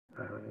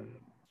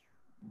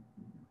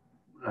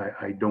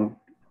I don't,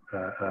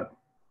 I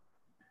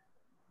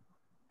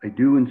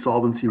do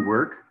insolvency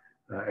work.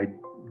 I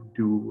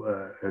do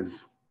as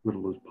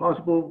little as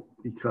possible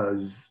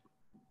because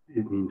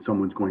it means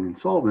someone's going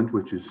insolvent,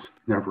 which is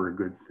never a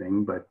good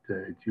thing, but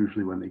it's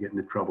usually when they get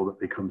into trouble that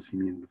they come see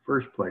me in the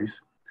first place.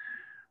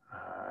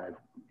 I've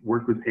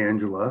worked with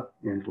Angela.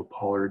 Angela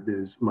Pollard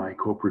is my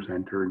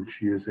co-presenter, and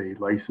she is a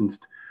licensed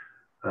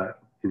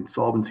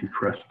insolvency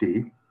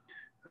trustee.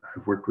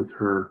 I've worked with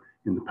her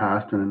in the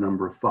past on a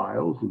number of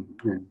files,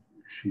 and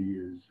she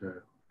is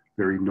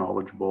very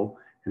knowledgeable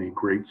and a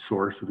great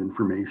source of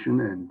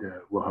information, and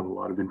we'll have a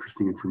lot of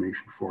interesting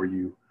information for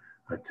you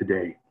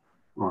today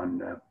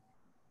on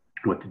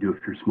what to do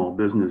if your small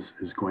business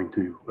is going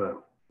to,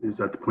 is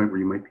at the point where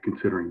you might be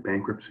considering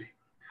bankruptcy.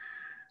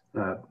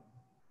 The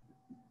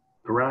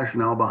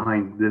rationale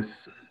behind this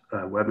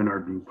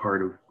webinar being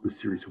part of the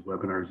series of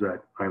webinars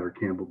that Eiler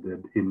Campbell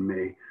did in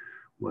May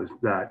was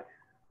that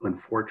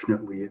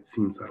unfortunately it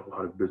seems that a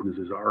lot of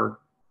businesses are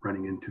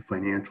running into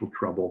financial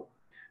trouble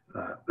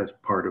as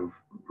part of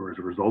or as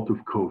a result of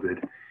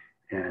COVID,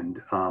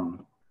 and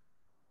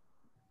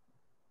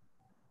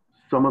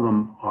some of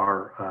them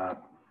are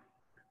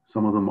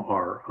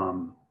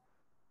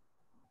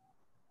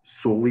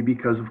solely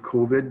because of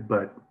COVID,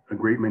 but a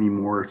great many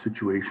more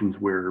situations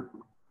where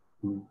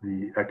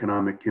the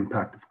economic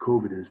impact of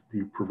COVID is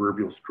the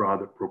proverbial straw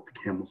that broke the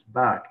camel's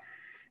back,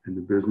 and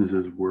the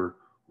businesses were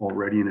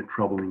already in a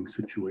troubling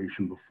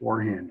situation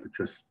beforehand, but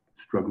just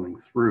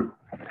struggling through.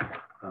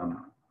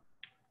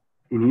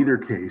 In either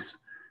case,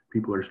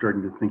 people are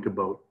starting to think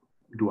about,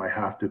 do I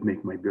have to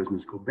make my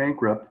business go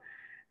bankrupt?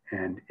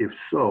 And if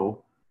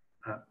so,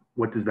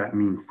 what does that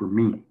mean for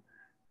me?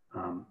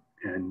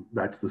 And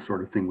that's the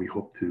sort of thing we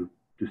hope to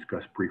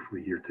discuss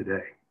briefly here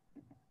today.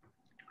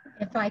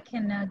 If I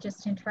can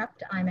just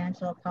interrupt, I'm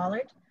Angela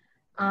Pollard.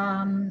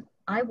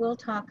 I will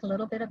talk a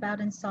little bit about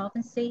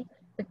insolvency,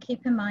 but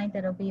keep in mind that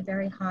it'll be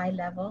very high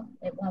level.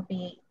 It won't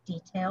be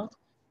detailed.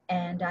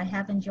 And I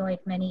have enjoyed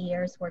many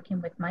years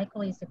working with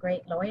Michael. He's a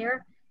great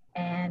lawyer.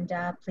 And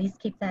please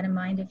keep that in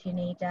mind if you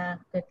need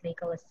good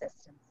legal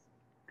assistance.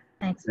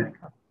 Thanks,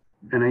 Michael.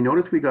 And I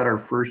noticed we got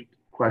our first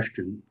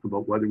question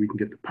about whether we can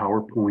get the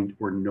PowerPoint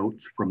or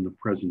notes from the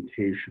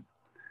presentation.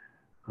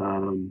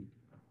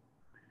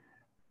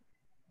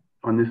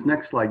 On this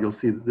next slide, you'll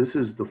see that this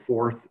is the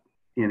fourth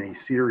in a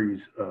series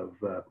of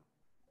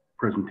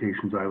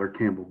presentations Eiler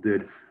Campbell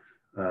did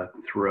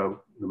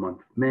throughout the month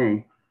of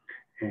May.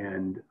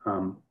 And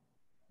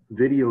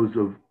videos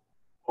of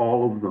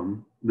all of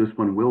them, this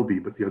one will be,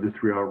 but the other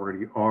three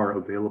already are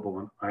available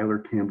on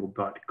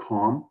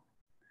eilercampbell.com.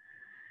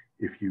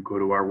 If you go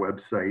to our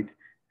website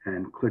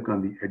and click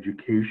on the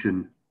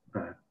education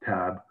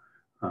tab,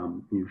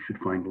 you should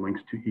find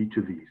links to each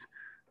of these.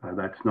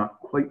 That's not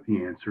quite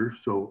the answer,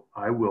 so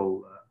I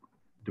will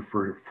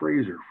defer to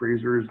Fraser.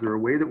 Fraser, is there a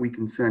way that we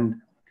can send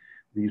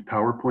these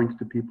PowerPoints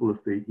to people if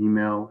they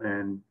email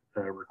and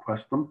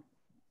request them?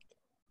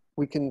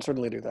 We can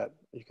certainly do that.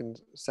 You can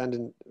send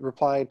and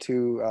reply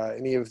to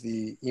any of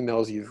the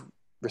emails you've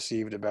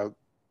received about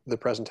the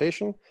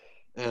presentation,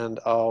 and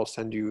I'll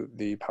send you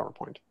the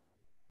PowerPoint.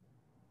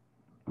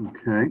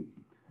 Okay.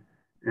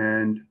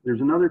 And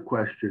there's another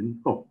question.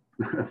 Oh,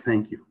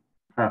 thank you.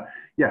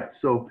 Yeah,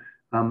 so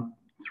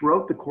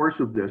throughout the course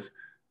of this,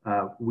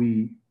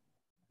 we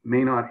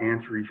may not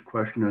answer each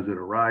question as it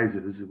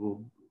arises.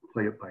 We'll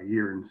play it by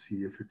ear and see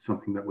if it's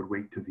something that would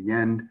wait to the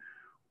end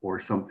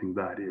or something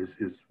that is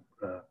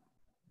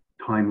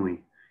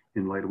timely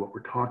in light of what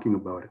we're talking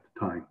about at the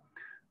time.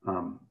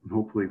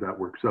 Hopefully that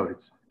works out.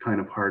 It's kind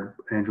of hard,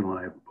 Angela and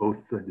I have both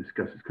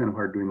discussed, it's kind of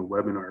hard doing a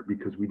webinar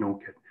because we don't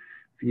get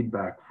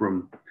feedback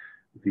from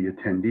the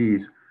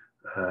attendees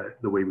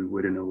the way we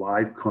would in a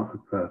live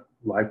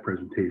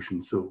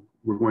presentation. So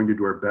we're going to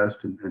do our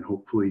best, and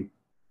hopefully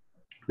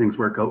things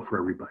work out for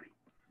everybody.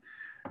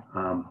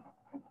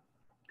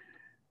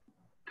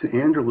 To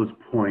Angela's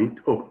point,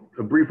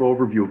 a brief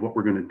overview of what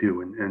we're going to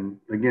do. And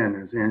again,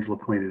 as Angela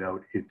pointed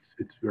out,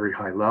 it's very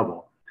high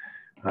level.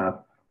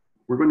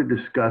 We're going to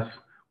discuss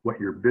what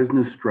your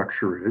business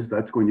structure is.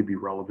 That's going to be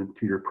relevant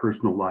to your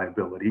personal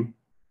liability.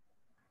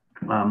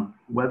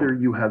 Whether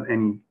you have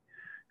any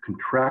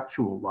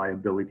contractual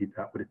liability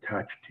that would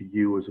attach to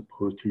you as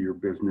opposed to your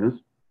business.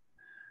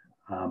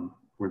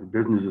 Where the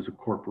business is a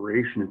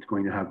corporation, it's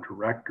going to have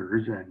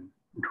directors, and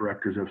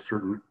directors have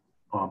certain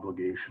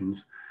obligations,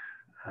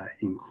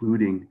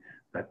 including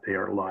that they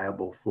are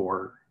liable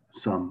for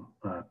some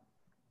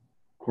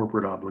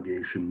corporate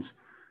obligations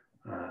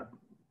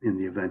in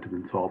the event of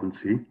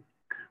insolvency.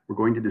 We're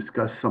going to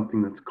discuss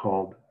something that's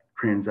called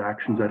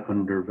transactions at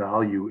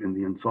undervalue in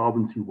the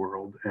insolvency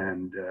world,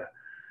 and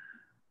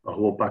a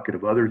whole bucket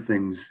of other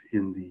things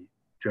in the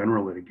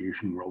general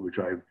litigation world, which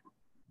I've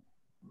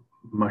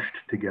mushed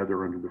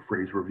together under the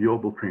phrase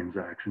reviewable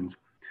transactions.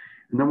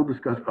 And then we'll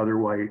discuss other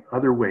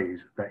ways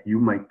that you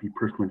might be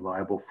personally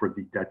liable for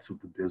the debts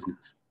of the business.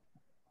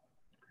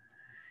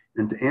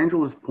 And to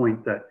Angela's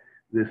point that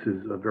this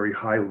is a very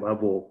high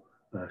level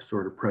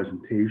sort of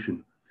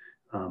presentation,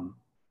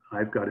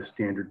 I've got a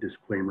standard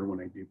disclaimer when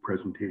I do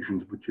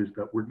presentations, which is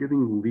that we're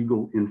giving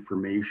legal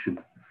information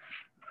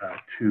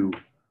to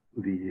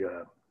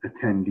the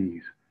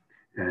attendees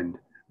and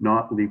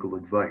not legal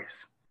advice.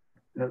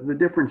 The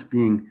difference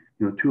being,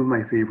 two of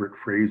my favorite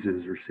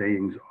phrases or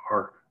sayings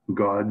are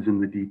God's in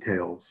the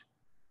details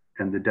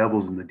and the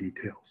devil's in the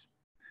details,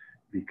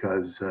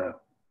 because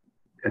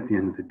at the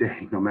end of the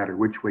day, no matter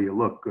which way you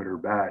look, good or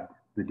bad,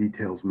 the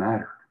details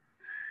matter.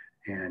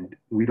 And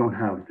we don't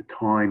have the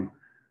time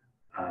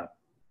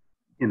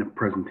in a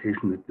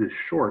presentation that's this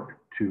short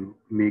to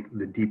make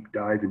the deep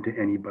dive into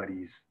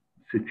anybody's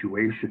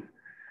situation.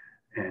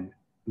 And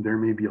there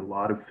may be a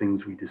lot of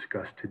things we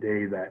discussed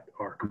today that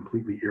are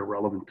completely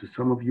irrelevant to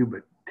some of you,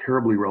 but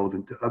terribly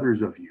relevant to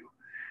others of you.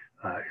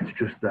 It's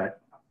just that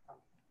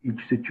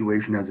each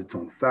situation has its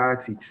own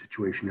facts, each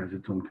situation has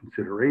its own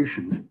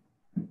considerations.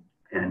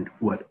 And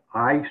what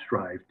I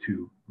strive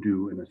to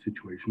do in a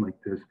situation like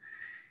this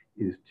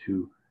is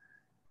to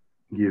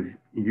give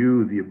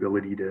you the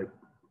ability to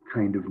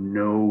kind of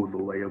know the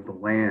lay of the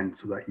land,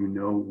 so that you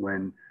know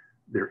when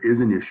there is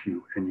an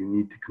issue and you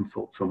need to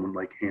consult someone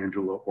like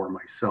Angela or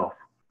myself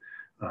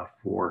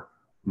for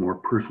more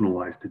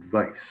personalized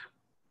advice.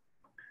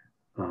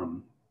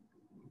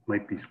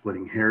 Might be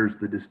splitting hairs,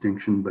 the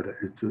distinction, but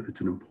it's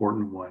an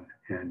important one,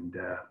 and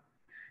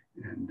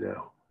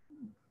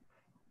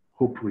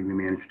hopefully we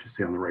manage to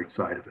stay on the right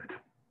side of it.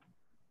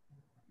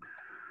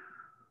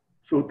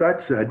 So with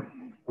that said,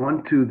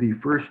 on to the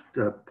first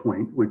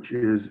point, which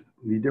is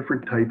the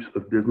different types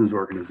of business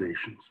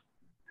organizations.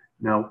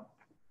 Now,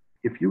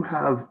 if you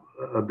have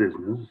a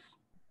business,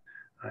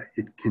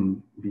 it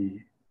can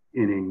be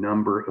in a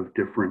number of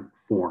different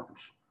forms.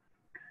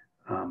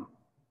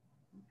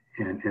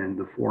 And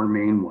the four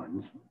main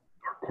ones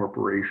are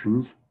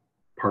corporations,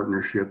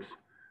 partnerships,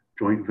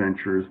 joint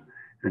ventures,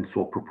 and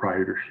sole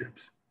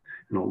proprietorships.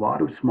 And a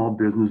lot of small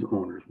business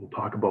owners will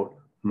talk about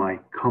my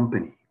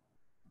company.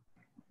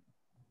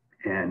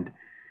 And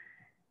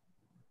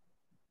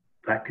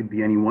that could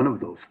be any one of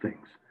those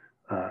things.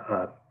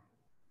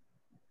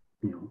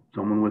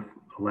 Someone with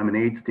a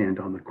lemonade stand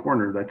on the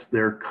corner, that's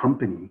their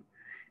company.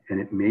 And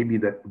it may be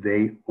that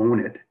they own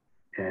it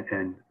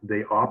and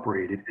they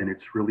operate it, and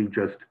it's really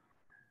just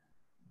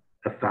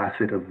a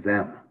facet of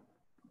them.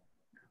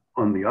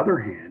 On the other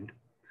hand,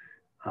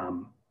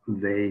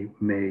 they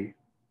may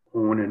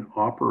own and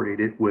operate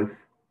it with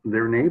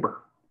their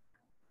neighbor.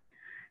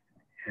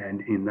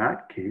 And in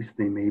that case,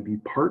 they may be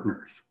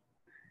partners.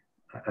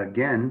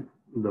 Again,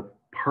 the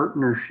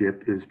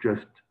partnership is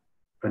just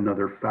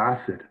another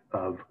facet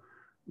of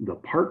the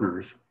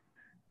partners,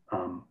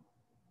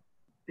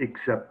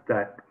 except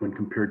that when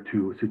compared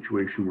to a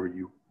situation where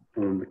you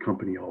own the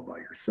company all by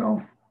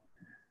yourself,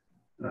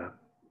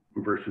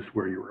 versus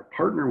where you're a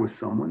partner with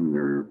someone,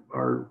 there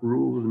are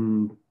rules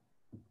and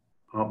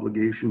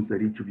obligations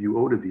that each of you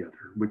owe to the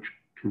other, which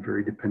can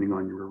vary depending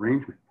on your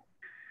arrangement.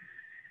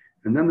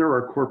 And then there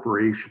are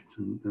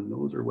corporations, and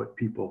those are what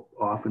people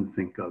often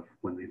think of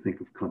when they think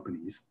of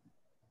companies.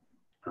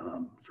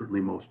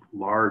 Certainly most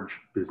large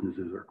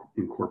businesses are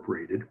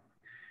incorporated.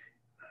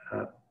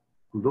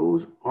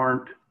 Those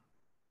aren't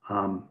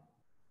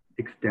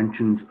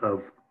extensions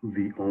of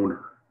the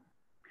owner.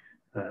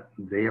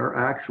 They are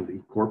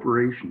actually,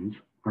 corporations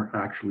are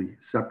actually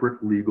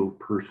separate legal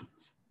persons.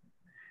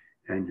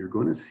 And you're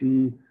going to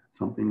see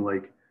something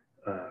like,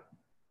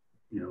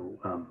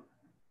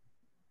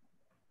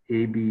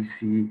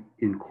 ABC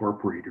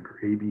Incorporated or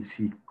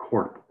ABC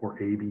Corp or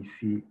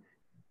ABC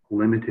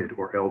Limited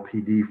or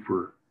LTD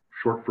for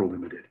short for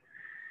limited.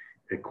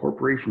 A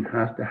corporation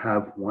has to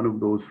have one of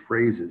those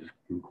phrases,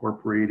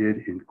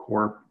 incorporated, in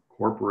corp,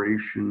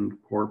 corporation,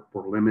 corp,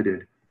 or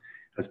limited,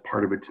 as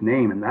part of its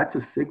name. And that's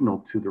a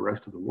signal to the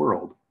rest of the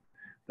world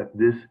that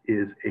this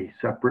is a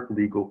separate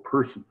legal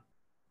person.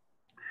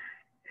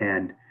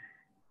 And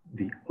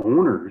the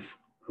owners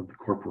of the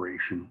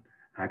corporation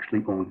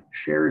actually own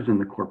shares in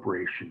the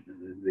corporation.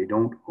 They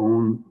don't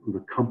own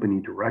the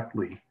company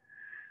directly.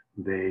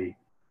 They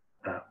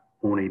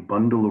own a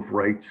bundle of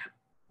rights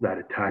that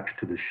attach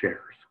to the shares.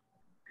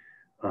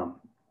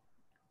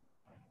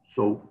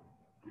 So,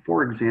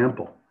 for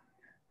example,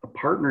 a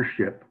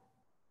partnership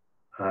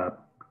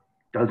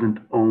doesn't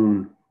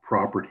own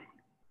property.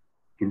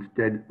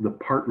 Instead, the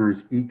partners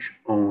each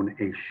own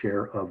a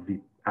share of the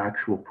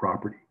actual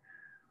property.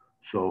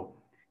 So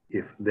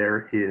if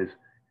there is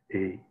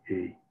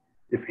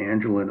if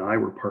Angela and I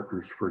were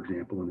partners, for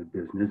example, in a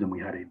business, and we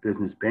had a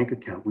business bank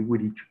account, we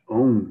would each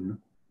own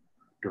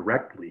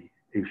directly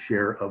a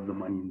share of the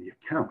money in the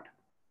account.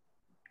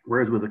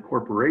 Whereas with a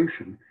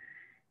corporation,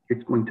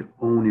 it's going to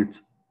own its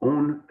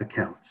own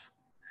accounts.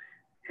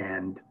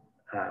 And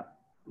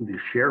the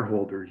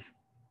shareholders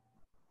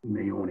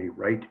may own a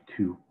right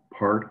to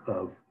part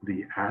of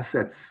the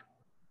assets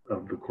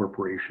of the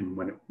corporation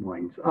when it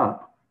winds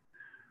up,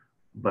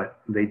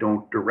 but they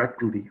don't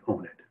directly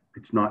own it.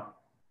 It's not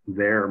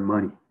their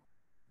money.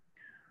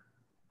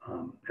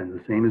 And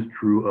the same is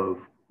true of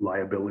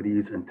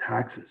liabilities and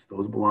taxes.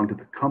 Those belong to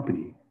the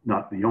company,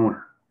 not the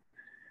owner.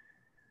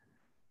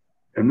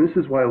 And this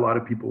is why a lot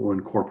of people will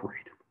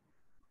incorporate.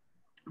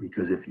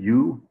 Because if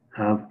you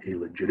have a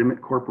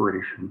legitimate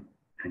corporation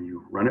and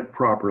you run it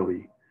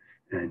properly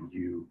and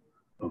you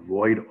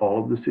avoid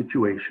all of the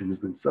situations,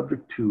 then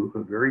subject to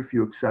a very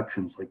few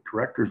exceptions like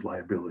director's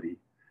liability,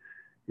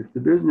 if the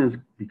business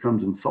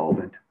becomes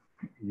insolvent,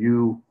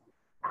 you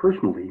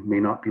personally may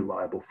not be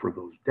liable for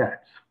those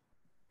debts.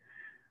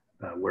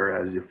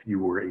 Whereas if you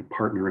were a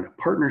partner in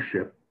a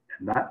partnership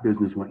and that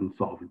business went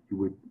insolvent, you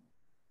would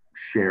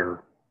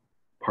share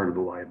part of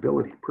the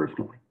liability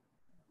personally.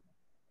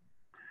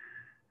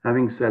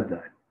 Having said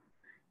that,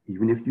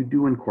 even if you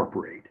do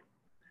incorporate,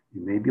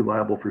 you may be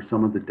liable for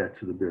some of the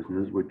debts of the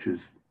business, which is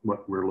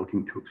what we're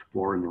looking to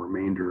explore in the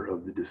remainder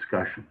of the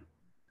discussion.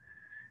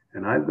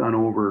 And I've gone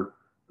over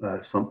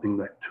something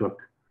that took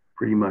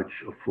pretty much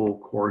a full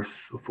course,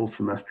 a full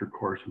semester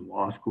course in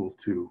law school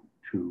to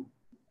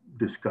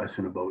discuss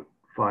in about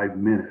 5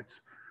 minutes.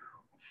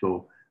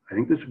 So I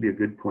think this would be a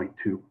good point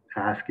to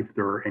ask if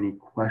there are any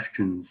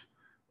questions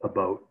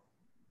about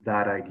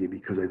that idea,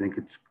 because I think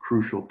it's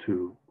crucial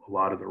to a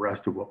lot of the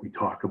rest of what we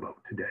talk about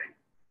today.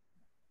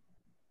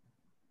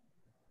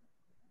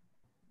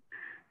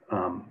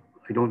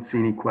 I don't see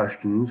any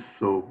questions,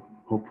 so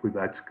hopefully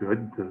that's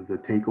good. The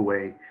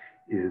takeaway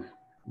is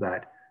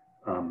that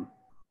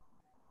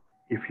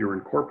if you're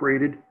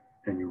incorporated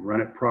and you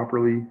run it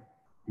properly,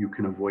 you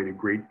can avoid a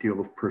great deal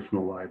of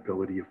personal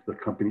liability if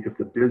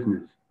the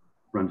business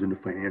runs into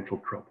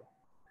financial trouble.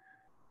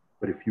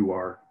 But if you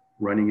are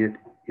running it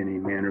in a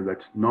manner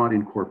that's not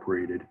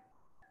incorporated,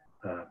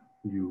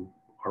 you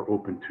are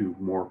open to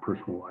more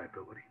personal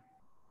liability.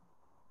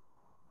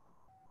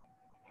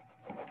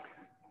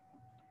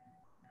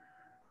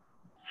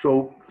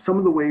 So some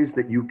of the ways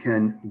that you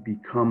can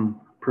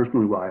become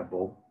personally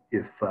liable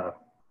if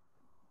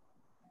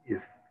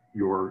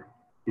you're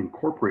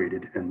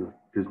incorporated and the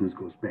business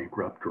goes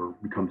bankrupt or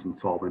becomes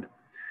insolvent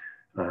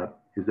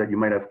is that you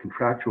might have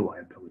contractual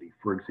liability.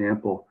 For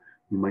example,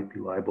 you might be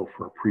liable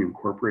for a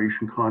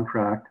pre-incorporation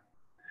contract,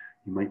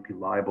 you might be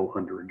liable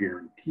under a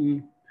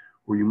guarantee,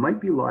 or you might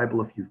be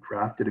liable if you've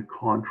drafted a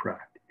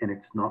contract and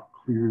it's not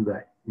clear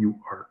that you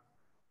are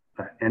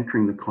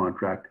entering the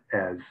contract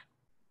as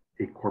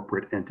a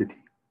corporate entity.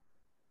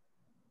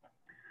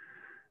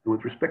 And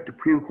with respect to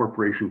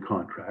pre-incorporation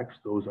contracts,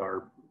 those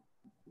are,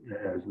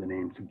 as the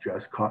name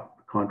suggests,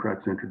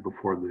 contracts entered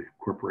before the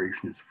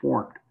corporation is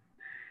formed.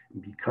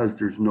 And because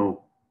there's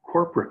no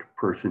corporate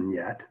person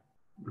yet,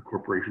 the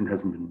corporation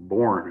hasn't been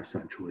born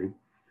essentially,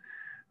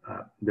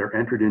 they're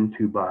entered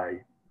into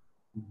by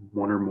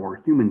one or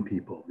more human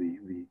people,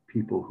 the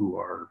people who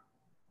are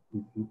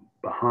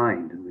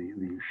behind,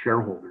 the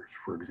shareholders,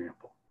 for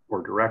example,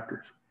 or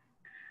directors.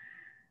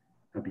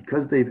 Now,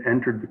 because they've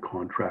entered the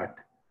contract,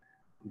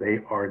 they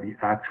are the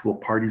actual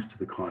parties to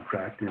the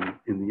contract and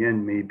in the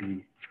end may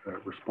be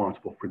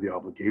responsible for the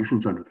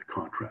obligations under the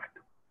contract.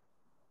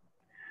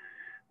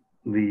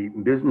 The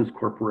Business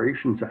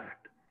Corporations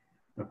Act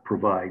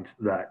provides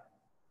that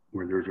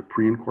where there's a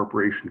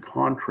pre-incorporation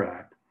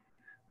contract,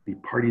 the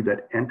party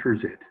that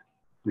enters it,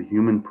 the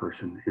human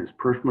person, is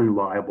personally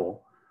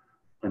liable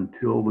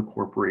until the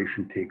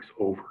corporation takes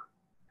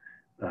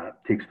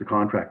the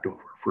contract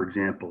over. For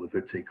example, if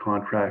it's a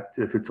contract,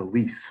 if it's a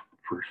lease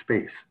for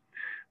space,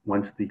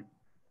 once the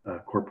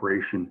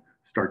corporation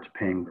starts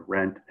paying the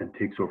rent and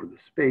takes over the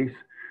space,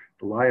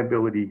 the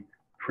liability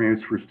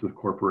transfers to the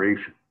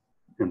corporation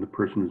and the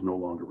person is no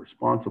longer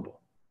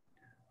responsible,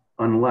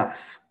 unless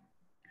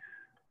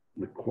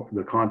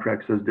the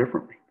contract says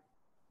differently.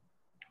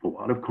 A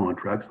lot of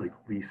contracts, like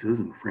leases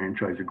and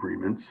franchise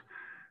agreements,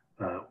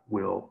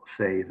 will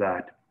say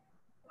that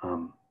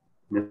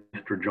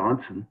Mr.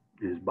 Johnson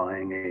is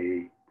buying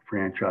a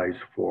franchise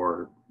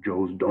for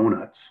Joe's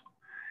Donuts,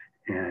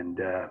 and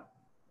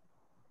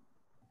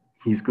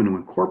he's going to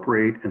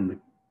incorporate, and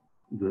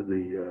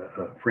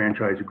the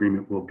franchise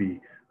agreement will be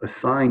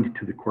assigned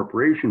to the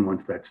corporation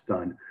once that's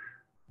done.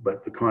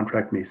 But the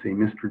contract may say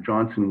Mr.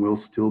 Johnson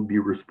will still be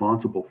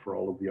responsible for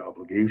all of the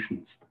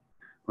obligations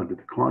under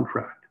the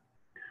contract.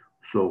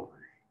 So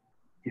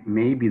it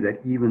may be that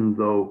even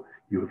though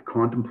you have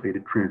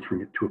contemplated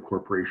transferring it to a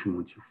corporation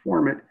once you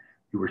form it,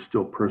 you are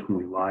still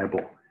personally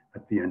liable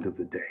at the end of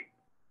the day.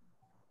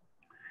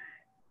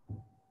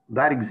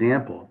 That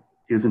example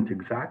isn't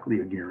exactly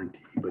a guarantee,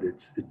 but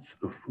it's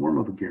a form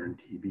of a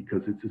guarantee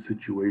because it's a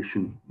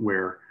situation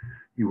where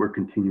you are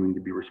continuing to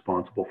be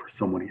responsible for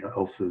somebody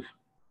else's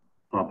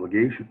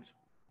obligations.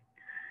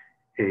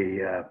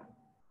 A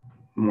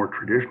more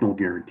traditional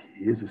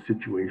guarantee is a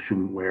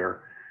situation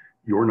where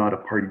you're not a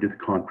party to the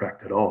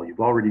contract at all. You've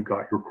already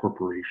got your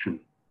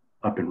corporation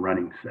up and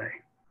running, say,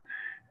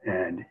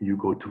 and you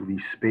go to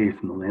lease space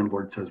and the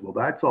landlord says, well,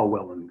 that's all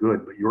well and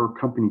good, but your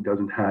company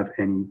doesn't have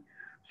any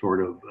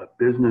sort of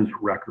business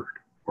record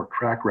or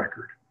track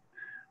record.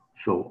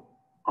 So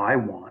I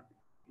want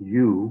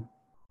you,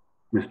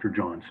 Mr.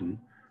 Johnson,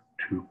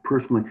 to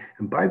personally,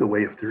 and by the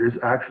way, if there is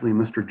actually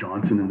Mr.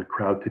 Johnson in the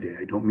crowd today,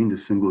 I don't mean to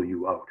single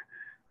you out.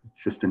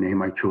 It's just a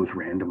name I chose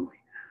randomly.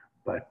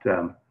 But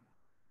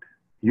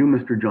you,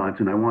 Mr.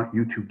 Johnson, I want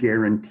you to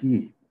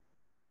guarantee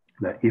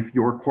that if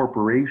your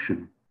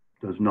corporation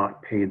does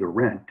not pay the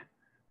rent,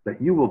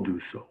 that you will do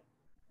so.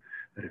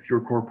 That if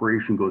your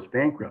corporation goes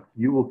bankrupt,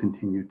 you will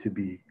continue to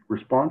be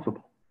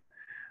responsible.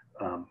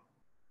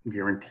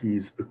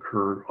 Guarantees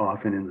occur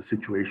often in the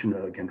situation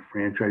of, again,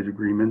 franchise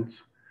agreements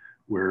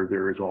where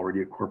there is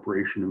already a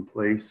corporation in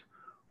place,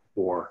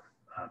 or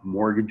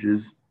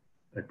mortgages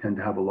that tend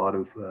to have a lot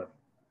of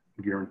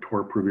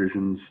guarantor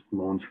provisions,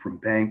 loans from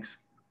banks.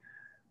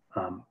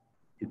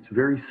 It's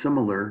very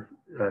similar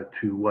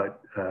to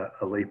what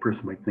a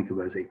layperson might think of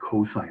as a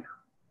cosigner.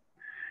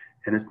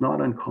 And it's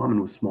not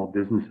uncommon with small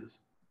businesses.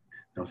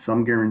 Now,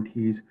 some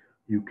guarantees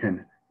you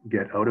can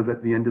get out of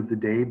at the end of the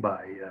day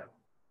by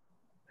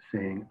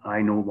saying,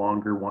 I no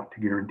longer want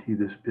to guarantee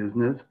this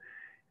business.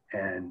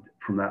 And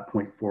from that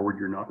point forward,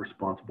 you're not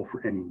responsible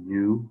for any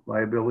new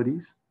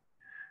liabilities.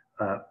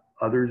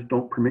 Others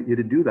don't permit you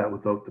to do that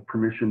without the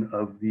permission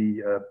of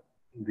the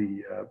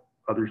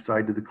other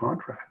side to the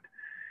contract.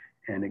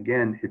 And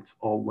again, it's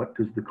all, what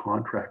does the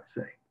contract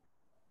say?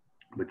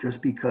 But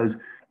just because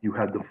you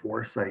had the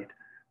foresight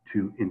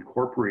to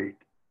incorporate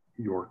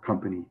your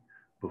company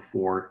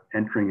before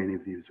entering any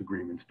of these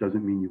agreements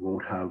doesn't mean you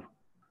won't have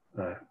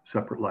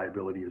separate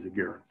liability as a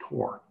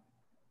guarantor.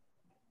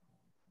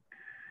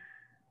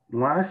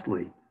 And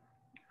lastly,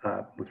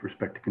 with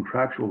respect to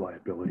contractual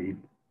liability,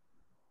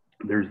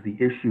 there's the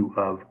issue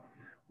of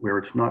where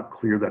it's not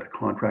clear that a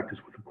contract is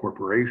with a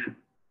corporation.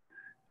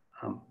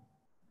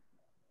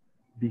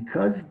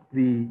 Because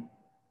the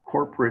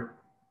corporate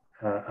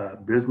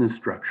business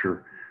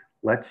structure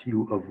lets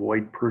you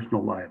avoid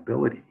personal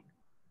liability,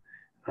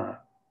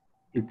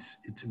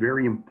 it's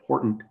very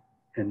important,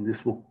 and this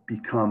will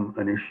become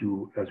an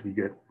issue as we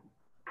get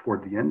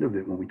toward the end of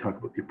it when we talk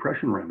about the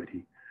oppression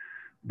remedy,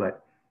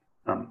 but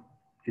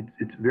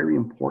it's very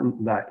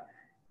important that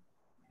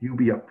you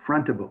be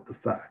upfront about the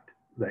fact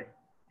that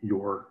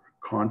you're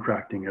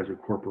contracting as a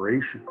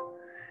corporation,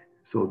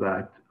 so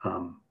that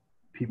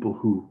people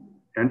who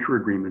enter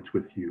agreements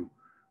with you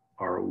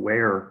are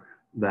aware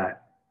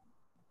that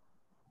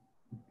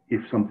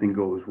if something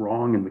goes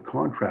wrong in the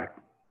contract,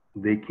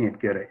 they can't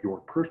get at your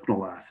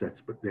personal assets,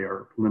 but they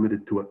are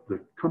limited to what the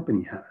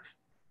company has.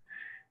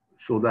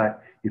 So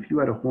that if you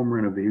had a home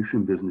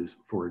renovation business,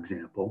 for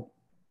example,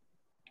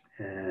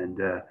 and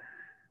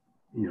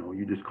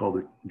you just called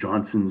it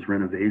Johnson's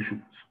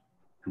Renovations,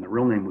 and the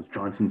real name was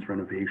Johnson's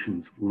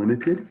Renovations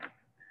Limited,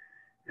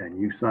 and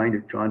you signed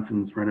it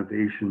Johnson's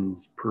Renovations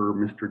per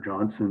Mr.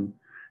 Johnson,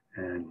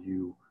 and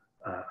you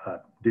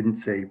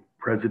didn't say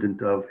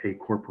president of a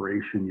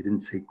corporation, you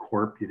didn't say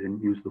corp, you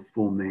didn't use the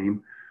full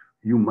name,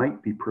 you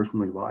might be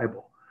personally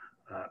liable.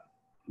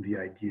 The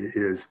idea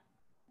is,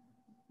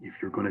 if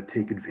you're going to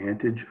take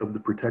advantage of the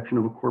protection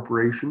of a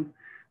corporation,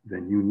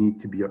 then you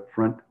need to be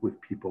upfront with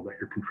people that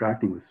you're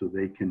contracting with so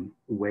they can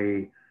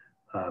weigh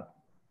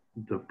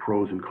the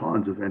pros and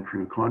cons of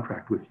entering a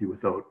contract with you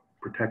without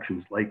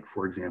protections like,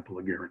 for example,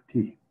 a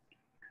guarantee.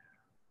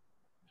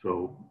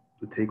 So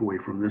the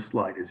takeaway from this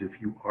slide is,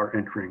 if you are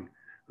entering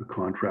a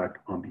contract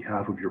on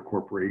behalf of your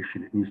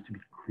corporation, it needs to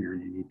be clear.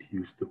 You need to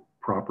use the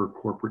proper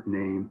corporate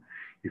name.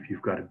 If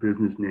you've got a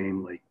business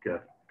name, like,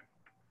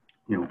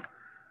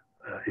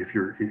 if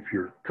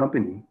your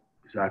company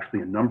is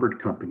actually a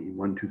numbered company,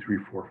 1, 2, 3,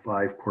 4,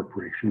 5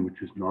 corporation,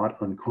 which is not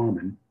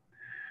uncommon,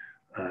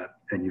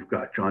 and you've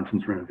got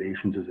Johnson's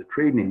Renovations as a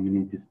trade name, you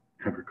need to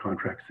have your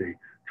contract say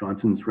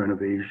Johnson's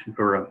Renovation,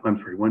 or I'm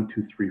sorry, 1,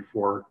 2, 3,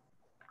 4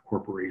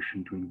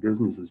 corporation doing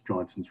business as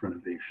Johnson's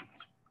Renovations,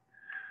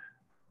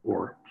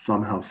 or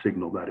somehow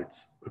signal that it's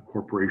a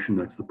corporation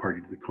that's the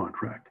party to the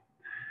contract.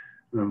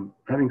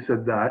 Having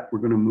said that, we're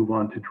going to move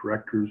on to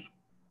directors,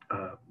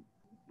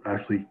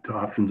 actually to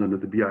options under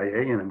the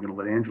BIA, and I'm going to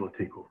let Angela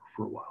take over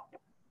for a while.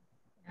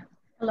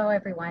 Hello,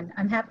 everyone.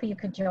 I'm happy you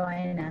could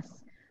join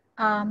us.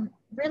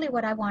 Really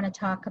what I want to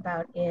talk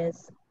about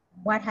is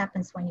what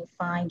happens when you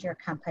find your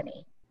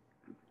company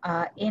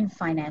in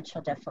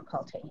financial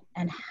difficulty,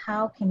 and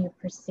how can you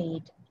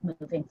proceed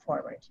moving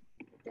forward.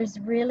 There's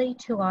really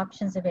two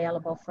options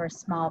available for a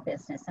small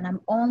business, and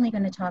I'm only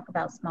going to talk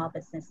about small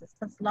businesses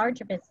because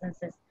larger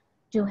businesses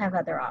do have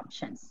other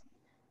options.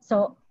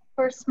 So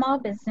for a small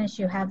business,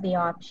 you have the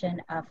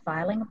option of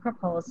filing a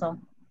proposal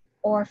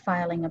or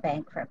filing a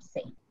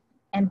bankruptcy,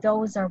 and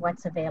those are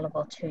what's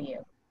available to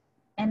you.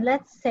 And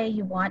let's say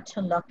you want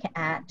to look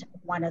at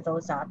one of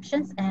those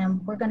options,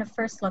 and we're going to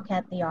first look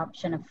at the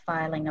option of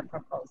filing a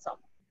proposal.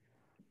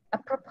 A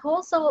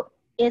proposal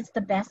is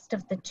the best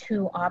of the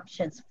two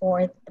options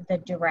for the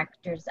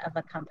directors of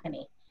a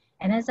company.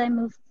 And as I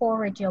move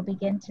forward, you'll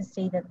begin to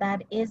see that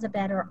that is a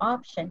better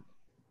option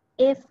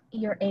if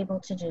you're able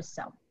to do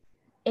so.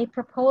 A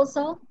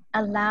proposal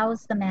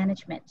allows the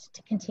management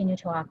to continue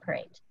to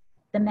operate.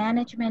 The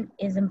management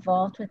is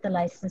involved with the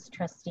licensed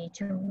trustee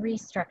to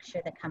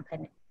restructure the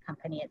company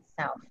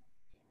itself.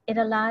 It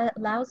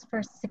allows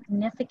for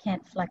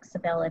significant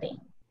flexibility.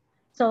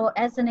 So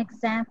as an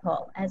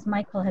example, as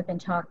Michael had been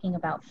talking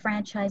about,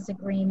 franchise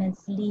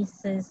agreements,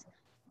 leases,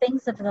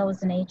 things of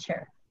those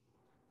nature.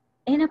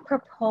 In a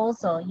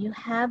proposal, you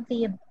have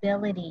the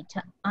ability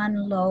to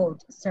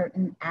unload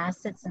certain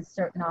assets and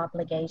certain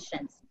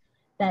obligations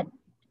that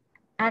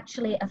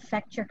actually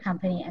affect your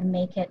company and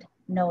make it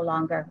no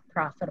longer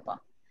profitable.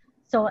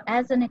 So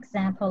as an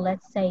example,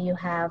 let's say you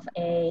have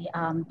a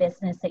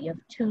business that you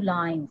have two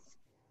lines,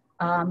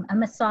 a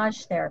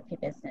massage therapy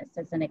business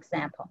as an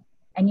example,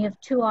 and you have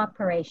two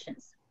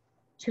operations,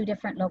 two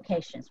different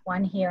locations,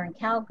 one here in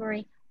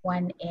Calgary,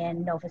 one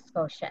in Nova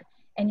Scotia.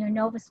 And your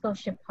Nova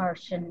Scotia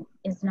portion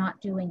is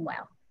not doing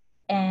well.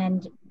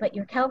 But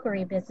your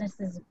Calgary business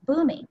is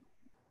booming.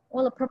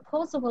 Well, a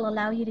proposal will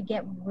allow you to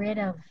get rid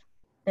of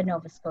the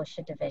Nova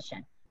Scotia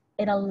division.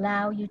 It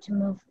allows you to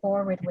move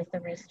forward with the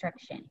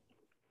restructuring.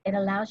 It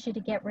allows you to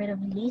get rid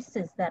of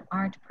leases that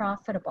aren't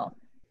profitable,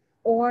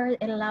 or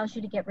it allows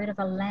you to get rid of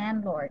a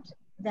landlord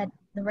that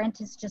the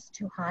rent is just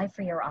too high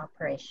for your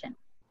operation.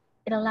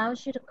 It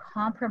allows you to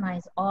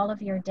compromise all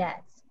of your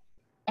debts.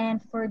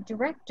 And for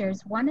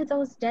directors, one of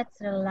those debts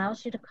that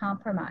allows you to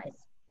compromise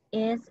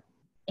is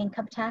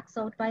income tax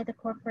owed by the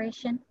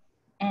corporation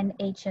and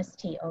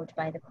HST owed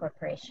by the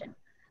corporation.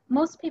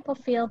 Most people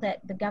feel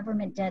that the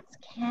government debts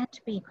can't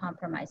be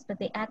compromised, but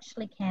they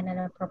actually can in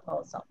a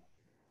proposal.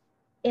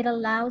 It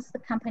allows the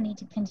company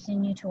to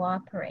continue to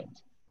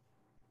operate.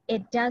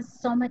 It does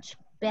so much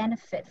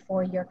benefit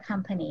for your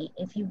company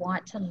if you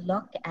want to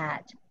look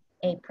at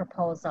a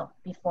proposal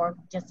before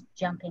just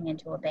jumping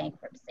into a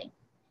bankruptcy.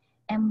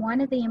 And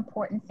one of the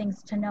important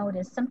things to note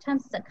is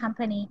sometimes the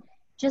company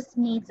just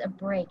needs a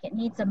break. It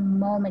needs a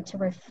moment to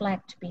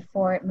reflect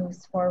before it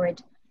moves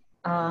forward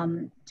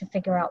to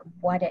figure out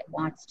what it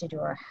wants to do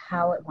or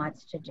how it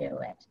wants to do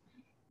it.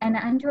 And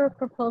under a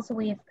proposal,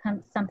 we have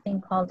something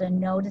called a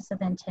notice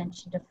of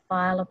intention to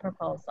file a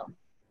proposal.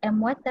 And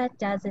what that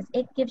does is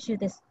it gives you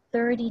this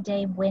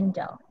 30-day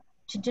window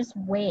to just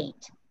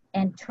wait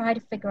and try to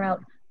figure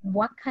out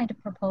what kind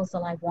of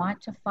proposal I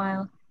want to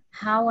file,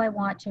 how I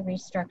want to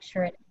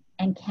restructure it,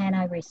 and can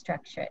I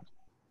restructure it.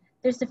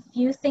 There's a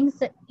few things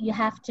that you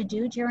have to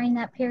do during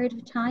that period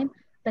of time,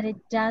 but it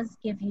does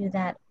give you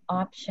that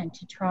option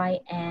to try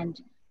and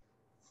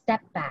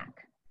step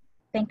back,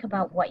 think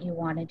about what you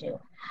want to do.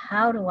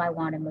 How do I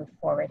want to move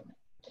forward?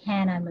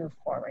 Can I move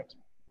forward?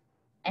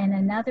 And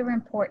another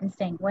important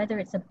thing, whether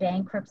it's a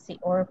bankruptcy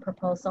or a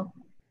proposal,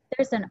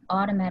 there's an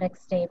automatic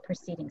stay of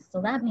proceedings.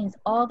 So that means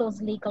all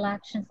those legal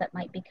actions that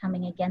might be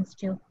coming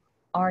against you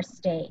are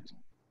stayed.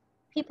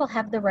 People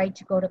have the right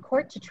to go to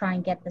court to try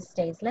and get the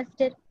stays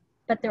lifted,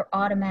 but they're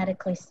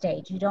automatically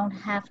stayed. You don't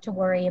have to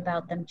worry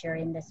about them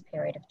during this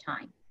period of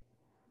time.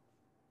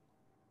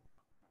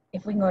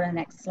 If we can go to the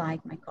next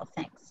slide, Michael,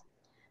 thanks.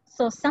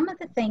 So some of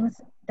the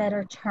things that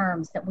are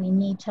terms that we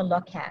need to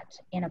look at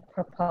in a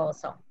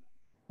proposal.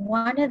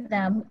 One of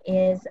them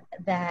is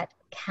that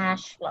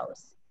cash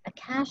flows. A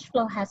cash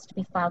flow has to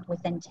be filed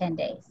within 10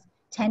 days.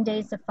 10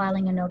 days of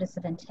filing a notice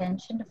of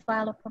intention to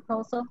file a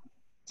proposal,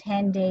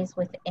 10 days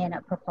within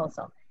a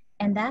proposal.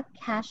 And that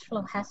cash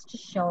flow has to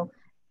show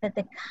that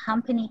the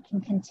company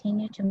can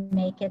continue to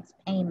make its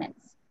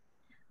payments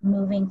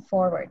moving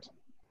forward.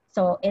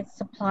 So it's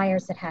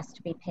suppliers that has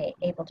to be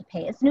able to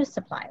pay, it's new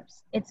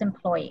suppliers, it's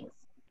employees,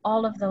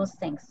 all of those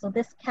things. So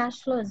this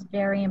cash flow is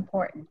very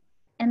important.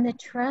 And the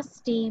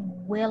trustee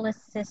will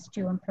assist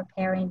you in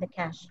preparing the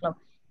cash flow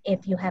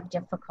if you have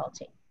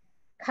difficulty.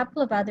 A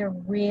couple of other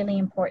really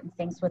important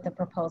things with a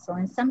proposal,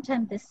 and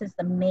sometimes this is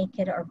the make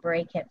it or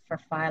break it for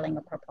filing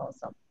a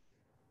proposal.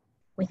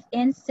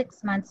 Within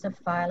 6 months of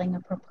filing a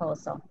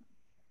proposal,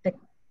 the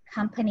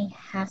company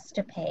has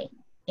to pay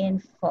in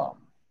full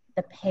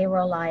the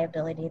payroll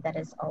liability that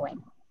is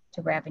owing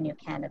to Revenue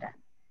Canada.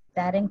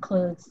 That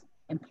includes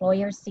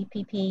employer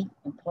CPP,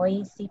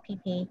 employee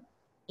CPP,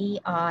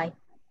 EI,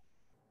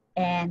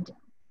 and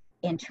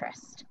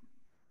interest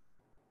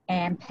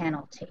and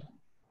penalty.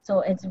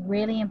 So it's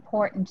really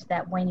important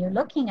that when you're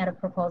looking at a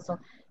proposal,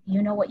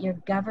 you know what your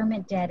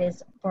government debt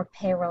is for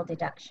payroll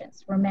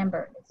deductions.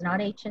 Remember, it's not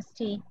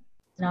HST,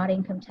 it's not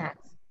income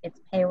tax, it's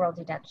payroll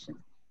deductions,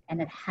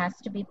 and it has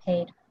to be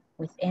paid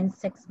within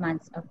 6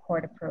 months of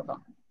court approval.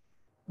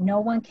 No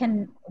one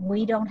can,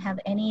 we don't have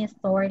any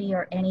authority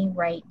or any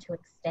right to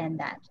extend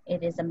that.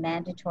 It is a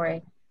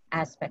mandatory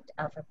aspect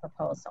of a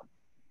proposal.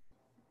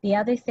 The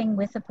other thing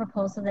with a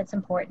proposal that's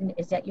important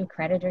is that your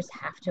creditors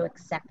have to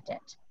accept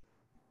it.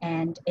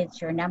 And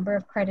it's your number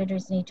of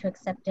creditors need to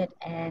accept it,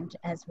 and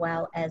as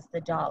well as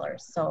the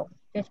dollars. So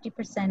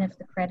 50% of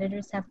the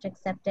creditors have to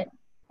accept it,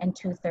 and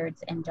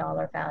 2/3 in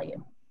dollar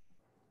value.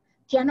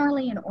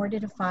 Generally, in order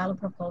to file a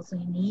proposal,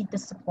 you need the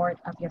support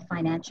of your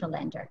financial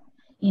lender.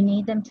 You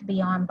need them to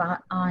be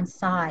on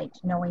side,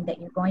 knowing that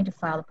you're going to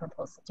file a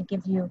proposal, to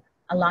give you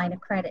a line of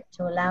credit,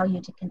 to allow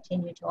you to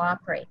continue to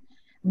operate,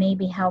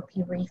 maybe help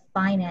you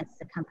refinance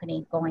the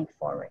company going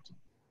forward.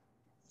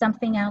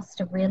 Something else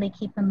to really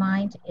keep in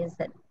mind is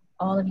that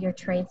all of your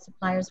trade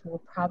suppliers will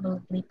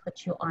probably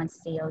put you on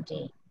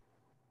COD.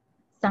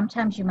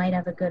 Sometimes you might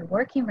have a good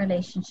working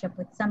relationship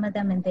with some of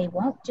them and they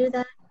won't do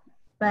that,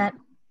 but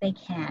they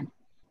can.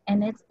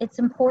 And it's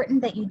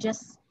important that you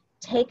just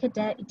take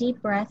a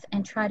deep breath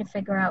and try to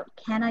figure out,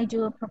 can I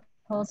do a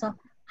proposal?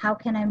 How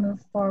can I move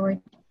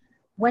forward?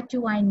 What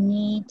do I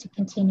need to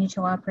continue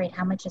to operate?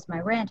 How much is my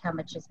rent? How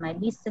much is my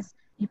leases?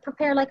 You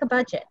prepare like a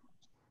budget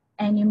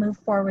and you move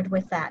forward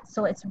with that.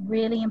 So it's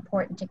really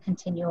important to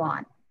continue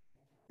on,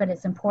 but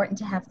it's important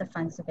to have the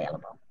funds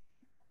available.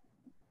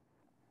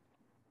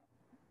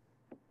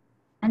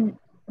 And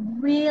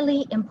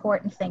really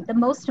important thing, the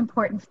most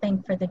important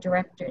thing for the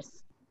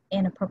directors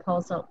in a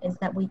proposal is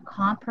that we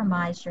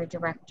compromise your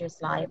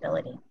director's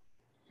liability,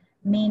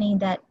 meaning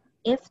that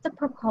if the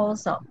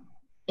proposal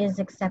is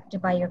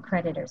accepted by your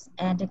creditors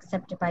and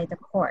accepted by the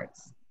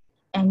courts,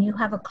 and you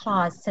have a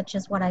clause such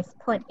as what I've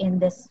put in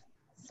this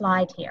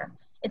slide here,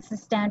 it's the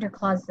standard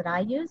clause that I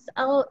use.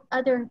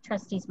 Other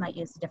trustees might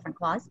use a different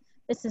clause.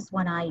 This is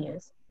one I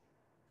use.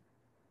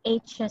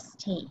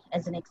 HST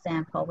as an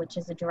example, which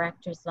is a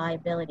director's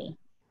liability.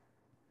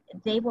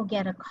 They will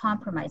get a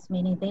compromise,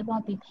 meaning they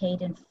won't be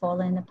paid in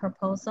full in the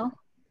proposal.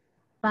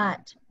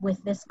 But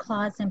with this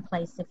clause in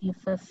place, if you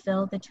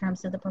fulfill the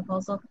terms of the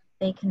proposal,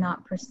 they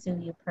cannot pursue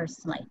you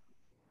personally.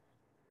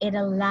 It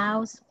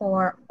allows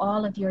for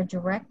all of your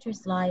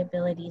director's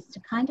liabilities to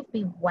kind of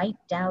be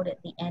wiped out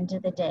at the end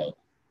of the day,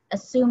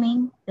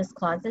 assuming this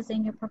clause is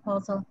in your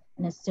proposal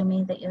and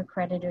assuming that your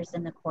creditors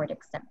in the court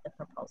accept the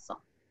proposal.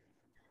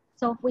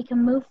 So if we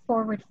can move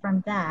forward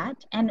from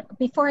that, and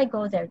before I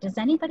go there, does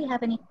anybody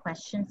have any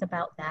questions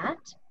about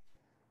that?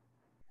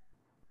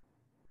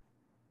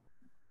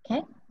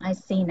 Okay, I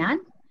see none.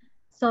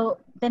 So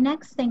the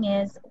next thing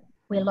is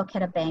we look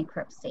at a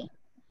bankruptcy.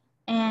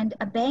 And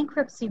a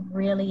bankruptcy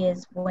really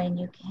is when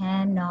you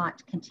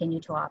cannot continue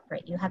to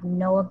operate. You have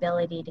no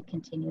ability to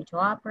continue to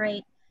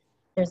operate.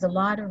 There's a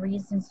lot of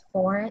reasons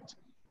for it.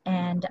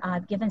 And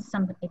I've given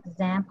some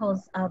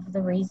examples of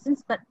the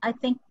reasons, but I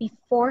think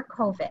before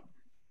COVID,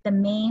 the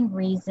main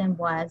reason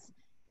was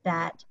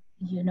that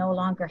you no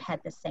longer had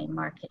the same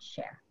market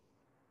share,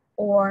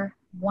 or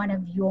one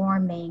of your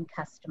main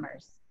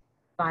customers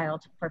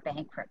filed for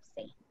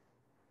bankruptcy,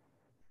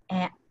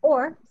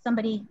 or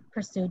somebody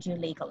pursued you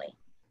legally.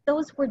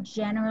 Those were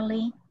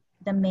generally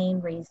the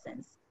main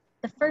reasons.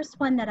 The first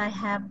one that I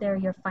have there,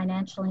 your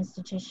financial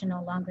institution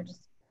no longer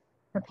just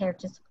prepared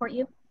to support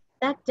you,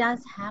 that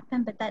does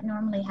happen, but that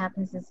normally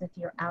happens as if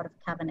you're out of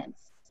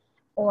covenants,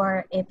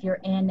 or if you're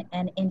in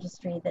an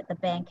industry that the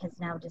bank has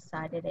now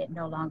decided it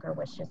no longer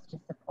wishes to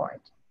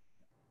support.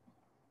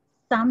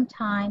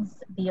 Sometimes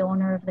the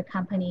owner of the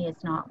company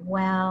is not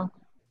well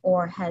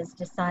or has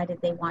decided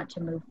they want to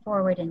move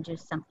forward and do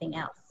something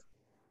else.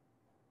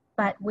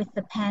 But with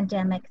the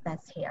pandemic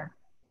that's here,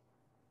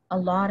 a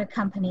lot of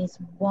companies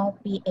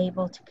won't be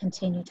able to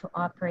continue to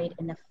operate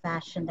in the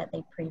fashion that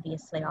they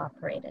previously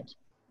operated.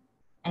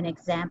 An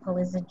example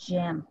is a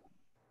gym.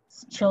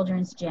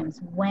 Children's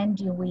gyms. When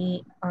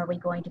are we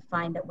going to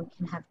find that we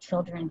can have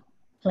children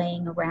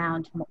playing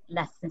around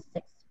less than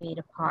 6 feet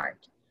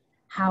apart?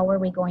 How are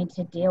we going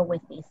to deal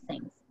with these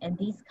things? And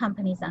these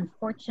companies,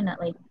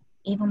 unfortunately,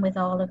 even with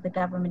all of the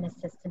government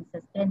assistance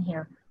that's been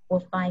here,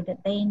 will find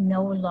that they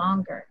no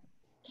longer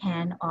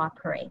can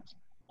operate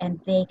and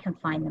they can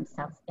find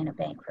themselves in a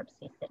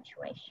bankruptcy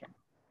situation.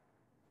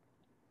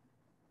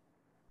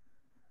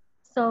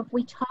 So if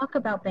we talk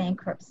about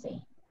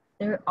bankruptcy,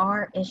 there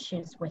are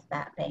issues with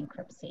that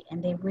bankruptcy,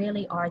 and they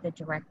really are the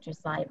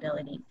director's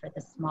liability for the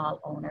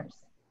small owners.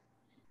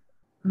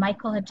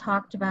 Michael had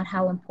talked about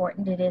how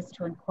important it is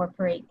to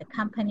incorporate a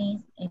company,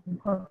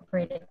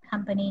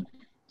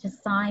 to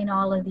sign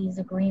all of these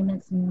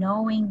agreements,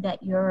 knowing that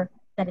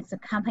it's a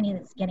company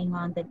that's getting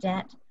on the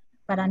debt.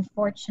 But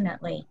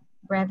unfortunately,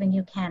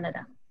 Revenue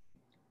Canada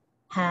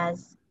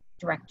has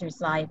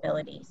director's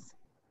liabilities,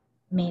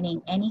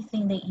 meaning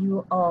anything that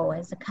you owe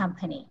as a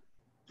company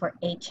for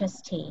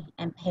HST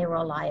and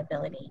payroll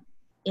liability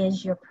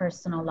is your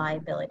personal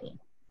liability.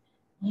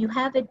 You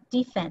have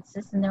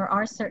defenses, and there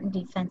are certain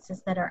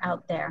defenses that are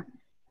out there,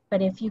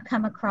 but if you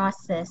come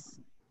across this,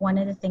 one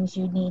of the things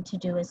you need to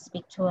do is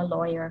speak to a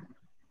lawyer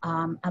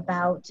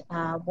about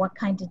what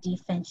kind of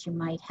defense you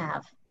might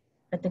have.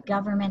 But the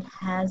government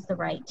has the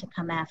right to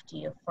come after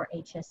you for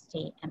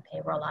HST and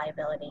payroll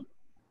liability.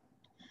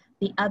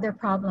 The other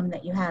problem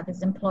that you have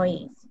is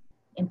employees.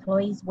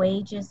 Employees'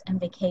 wages and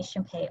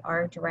vacation pay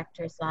are a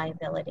director's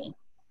liability.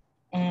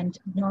 And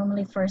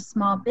normally for a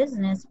small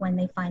business, when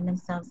they find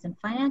themselves in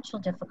financial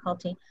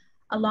difficulty,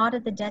 a lot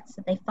of the debts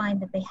that they find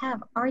that they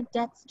have are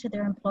debts to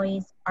their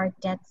employees, are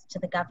debts to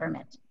the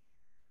government.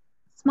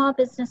 Small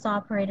business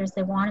operators,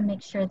 they want to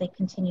make sure they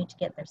continue to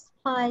get their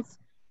supplies.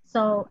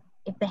 So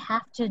if they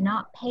have to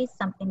not pay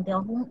something, they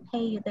won't pay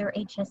you their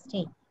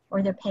HST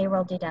or their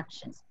payroll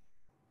deductions.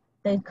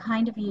 They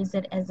kind of use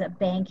it as a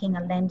banking,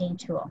 a lending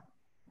tool.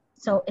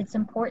 So it's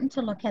important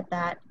to look at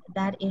that.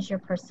 That is your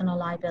personal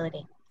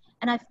liability.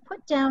 And I've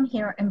put down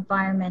here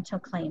environmental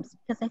claims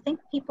because I think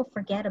people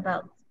forget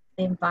about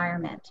the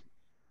environment.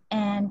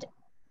 And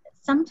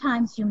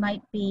sometimes you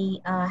might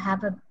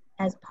have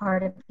as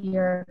part of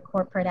your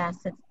corporate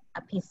assets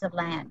a piece of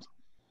land.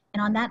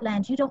 And on that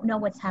land, you don't know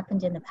what's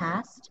happened in the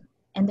past,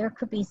 and there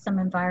could be some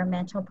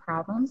environmental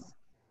problems.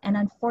 And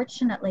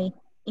unfortunately,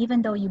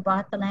 even though you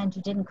bought the land,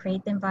 you didn't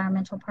create the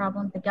environmental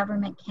problem, the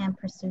government can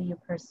pursue you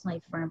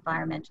personally for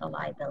environmental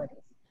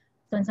liabilities.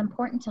 So it's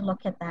important to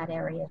look at that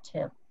area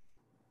too.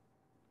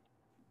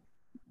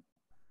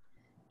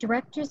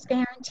 Director's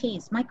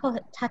guarantees. Michael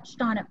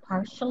touched on it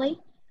partially,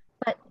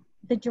 but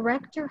the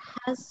director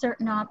has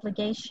certain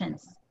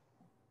obligations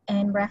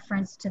in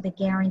reference to the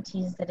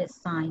guarantees that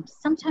it's signed.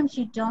 Sometimes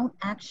you don't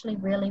actually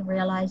really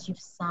realize you've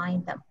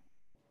signed them.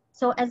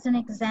 So as an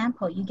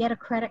example, you get a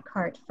credit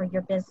card for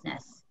your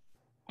business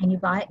and you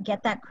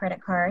get that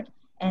credit card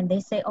and they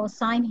say, oh,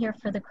 sign here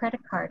for the credit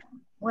card.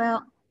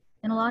 Well,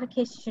 in a lot of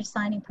cases, you're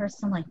signing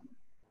personally.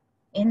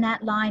 In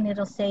that line,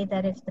 it'll say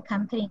that if the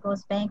company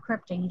goes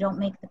bankrupt or you don't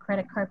make the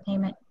credit card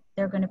payment,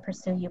 they're going to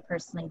pursue you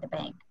personally, the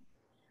bank.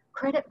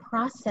 Credit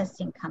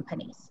processing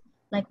companies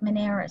like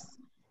Moneris,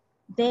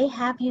 they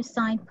have you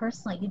sign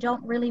personally. You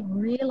don't really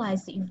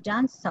realize that you've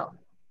done so.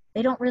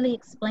 They don't really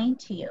explain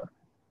to you.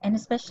 And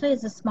especially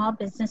as a small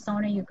business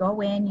owner, you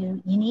go in,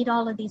 you need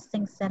all of these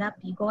things set up.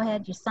 You go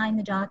ahead, you sign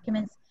the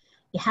documents.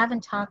 You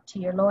haven't talked to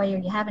your lawyer.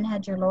 You haven't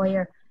had your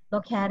lawyer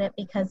look at it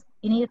because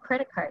you need a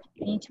credit card.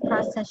 You need to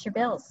process your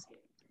bills.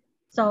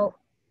 So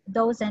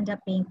those end up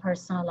being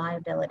personal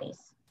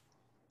liabilities.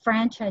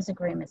 Franchise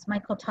agreements,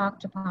 Michael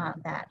talked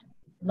about that.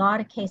 A lot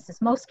of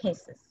cases, most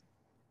cases,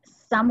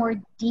 somewhere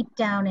deep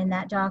down in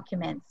that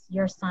document,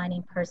 you're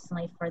signing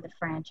personally for the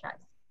franchise.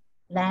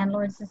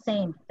 Landlord's the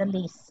same, the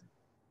lease.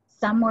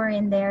 Somewhere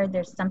in there,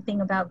 there's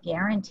something about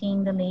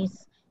guaranteeing the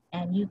lease,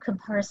 and you could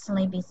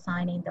personally be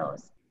signing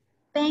those.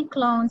 Bank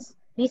loans,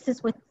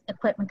 leases with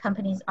equipment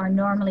companies are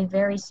normally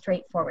very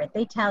straightforward.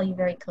 They tell you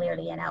very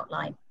clearly and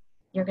outline,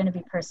 you're going to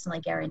be personally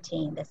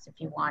guaranteeing this if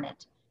you want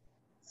it.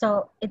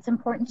 So it's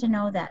important to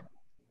know that.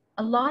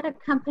 A lot of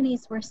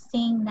companies we're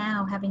seeing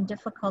now having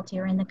difficulty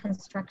are in the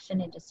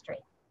construction industry.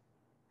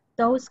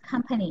 Those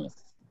companies,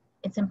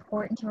 it's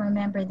important to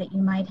remember that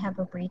you might have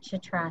a breach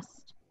of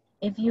trust.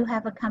 If you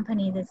have a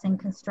company that's in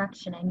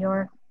construction and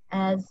you're,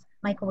 as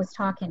Michael was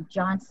talking,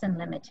 Johnson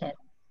Limited,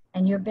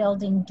 and you're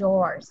building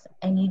doors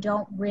and you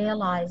don't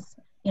realize,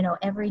 you know,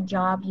 every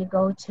job you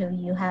go to,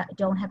 you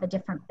don't have a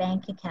different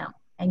bank account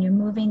and you're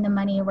moving the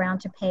money around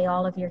to pay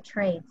all of your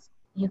trades,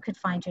 you could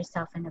find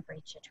yourself in a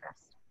breach of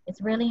trust. It's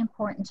really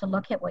important to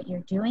look at what you're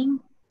doing,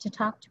 to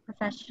talk to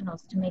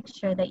professionals, to make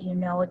sure that you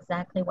know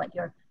exactly what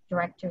your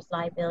director's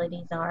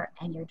liabilities are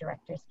and your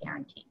director's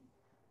guarantee.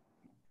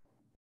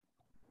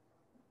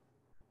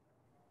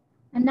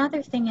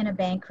 Another thing in a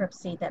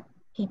bankruptcy that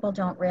people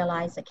don't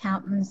realize,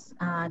 accountants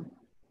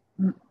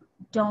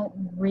don't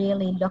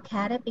really look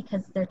at it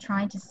because they're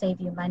trying to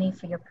save you money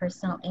for your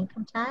personal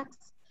income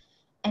tax,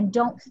 and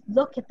don't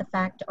look at the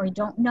fact or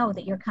don't know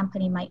that your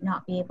company might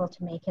not be able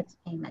to make its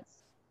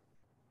payments.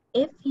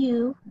 If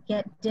you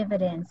get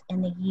dividends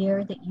in the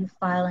year that you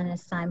file an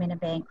assignment of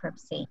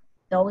bankruptcy,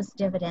 those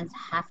dividends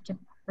have to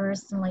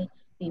personally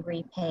be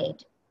repaid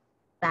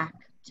back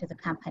to the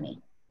company.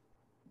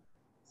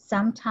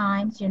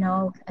 Sometimes, you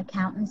know,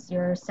 accountants,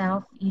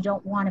 yourself, you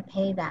don't want to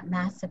pay that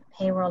massive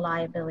payroll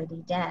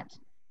liability debt.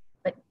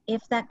 But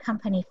if that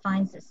company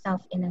finds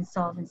itself in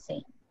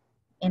insolvency,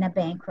 in a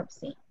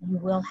bankruptcy, you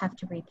will have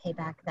to repay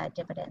back that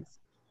dividends.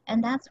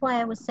 And that's why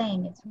I was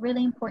saying it's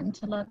really important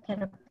to look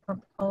at a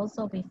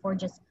proposal before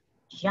just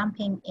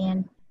jumping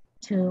in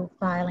to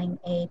filing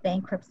a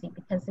bankruptcy,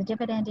 because the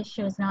dividend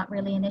issue is not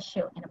really an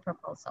issue in a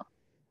proposal.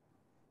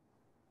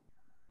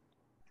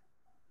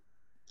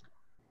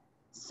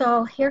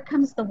 So here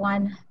comes the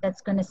one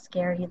that's going to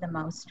scare you the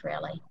most,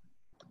 really.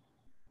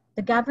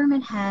 The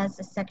government has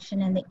a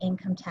section in the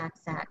Income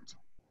Tax Act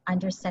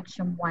under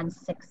Section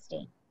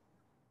 160.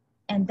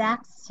 And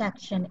that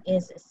section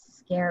is a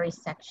scary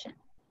section.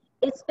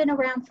 It's been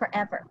around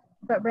forever,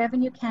 but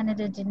Revenue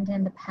Canada didn't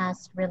in the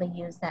past really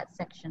use that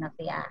section of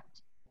the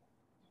Act.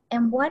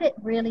 And what it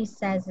really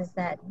says is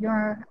that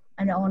you're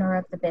an owner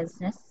of the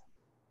business.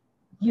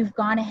 You've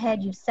gone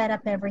ahead, you've set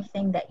up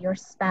everything that your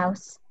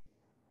spouse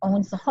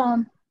owns the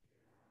home.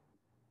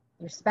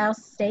 Your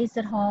spouse stays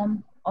at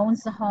home,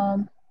 owns the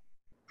home,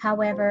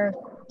 however,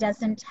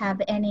 doesn't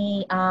have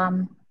any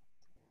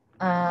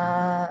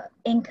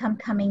income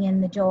coming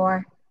in the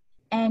door,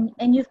 and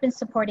you've been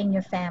supporting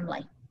your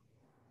family.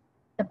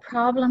 The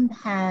problem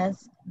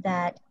has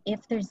that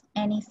if there's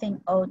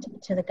anything owed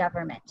to the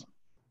government,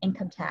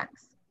 income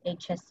tax,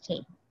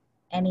 HST,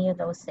 any of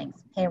those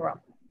things,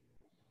 payroll,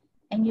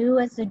 and you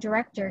as the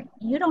director,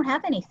 you don't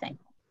have anything.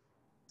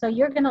 So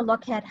you're going to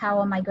look at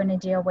how am I going to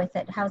deal with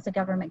it? How's the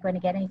government going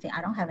to get anything?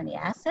 I don't have any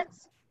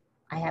assets.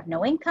 I have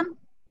no income.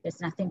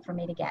 There's nothing for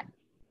me to get.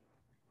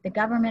 The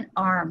government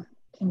arm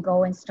can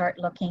go and start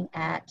looking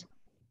at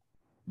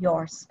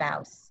your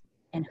spouse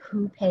and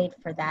who paid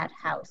for that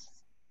house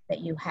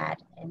that you had.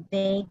 And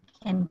they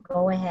can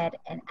go ahead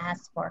and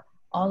ask for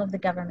all of the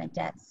government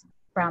debts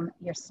from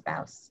your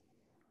spouse.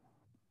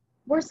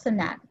 Worse than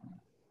that,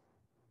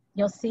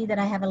 you'll see that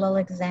I have a little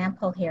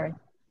example here.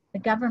 The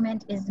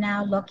government is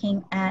now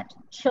looking at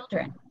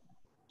children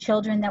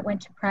that went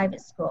to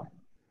private school.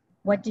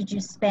 What did you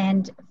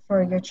spend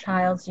for your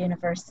child's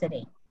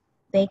university?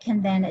 they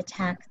can then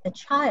attack the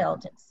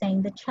child,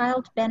 saying the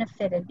child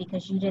benefited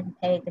because you didn't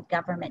pay the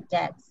government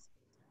debts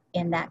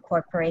in that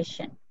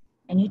corporation.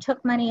 And you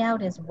took money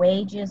out as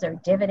wages or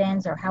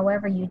dividends or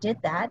however you did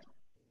that.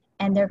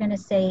 And they're going to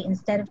say,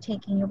 instead of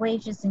taking your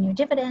wages and your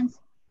dividends,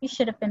 you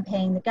should have been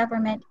paying the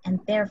government, and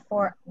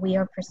therefore we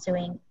are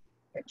pursuing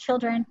your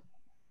children,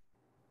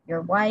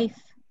 your wife,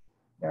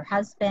 your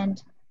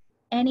husband,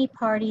 any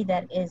party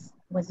that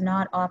was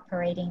not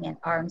operating at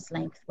arm's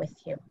length with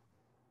you.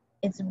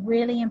 It's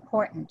really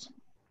important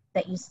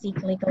that you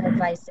seek legal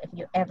advice if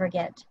you ever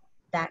get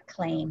that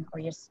claim, or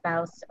your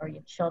spouse or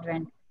your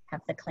children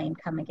have the claim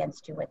come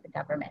against you with the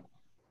government.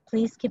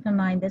 Please keep in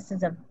mind this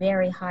is a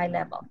very high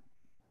level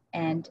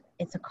and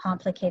it's a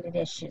complicated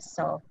issue.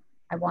 So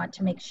I want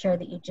to make sure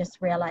that you just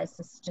realize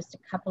this is just a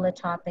couple of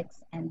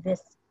topics, and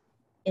this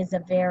is a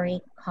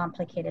very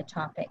complicated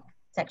topic,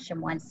 Section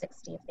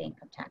 160 of the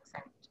Income Tax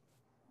Act.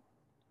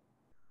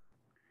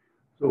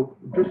 So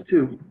just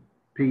to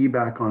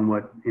piggyback on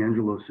what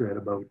Angelo said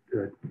about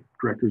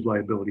director's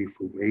liability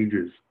for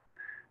wages,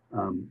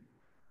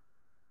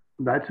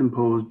 that's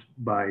imposed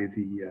by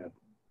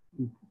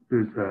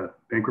there's a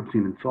Bankruptcy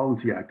and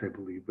Insolvency Act, I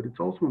believe, but it's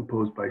also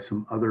imposed by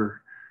some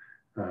other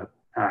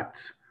acts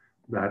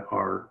that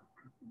are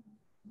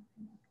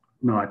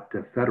not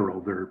federal,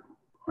 they're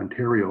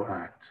Ontario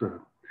acts.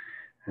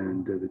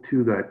 And the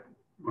two that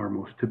are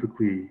most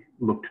typically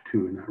looked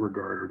to in that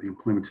regard are the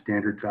Employment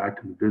Standards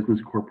Act and the Business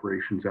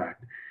Corporations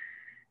Act.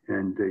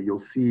 And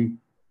you'll see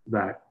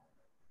that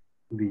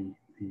the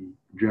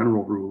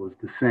general rule is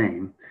the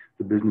same.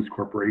 The Business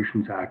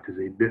Corporations Act is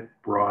a bit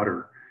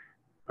broader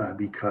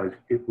because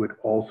it would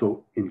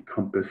also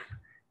encompass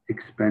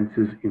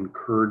expenses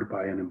incurred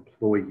by an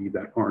employee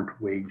that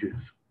aren't wages.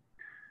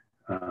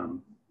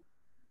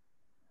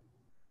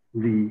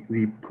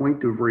 The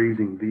point of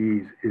raising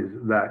these is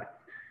that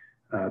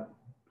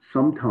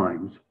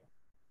sometimes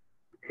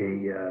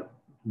a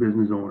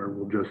business owner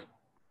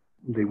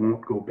they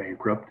won't go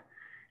bankrupt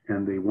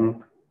and they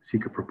won't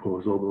seek a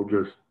proposal.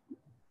 They'll just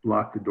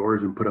lock the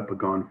doors and put up a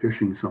gone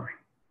fishing sign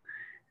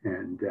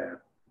and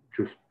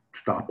just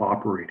stop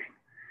operating.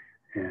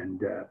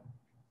 And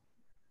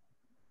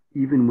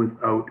even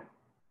without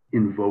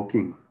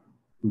invoking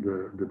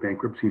the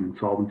Bankruptcy and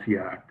Insolvency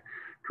Act,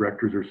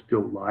 directors are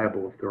still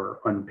liable if there are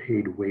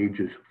unpaid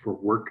wages for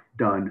work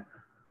done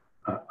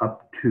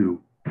up to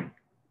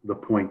the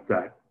point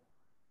that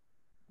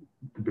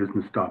the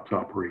business stops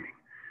operating.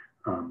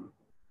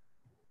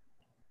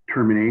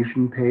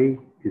 Termination pay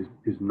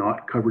is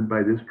not covered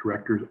by this.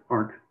 Directors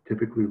aren't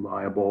typically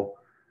liable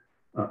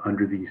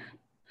under these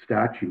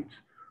statutes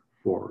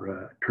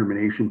for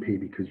termination pay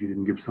because you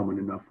didn't give someone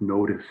enough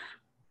notice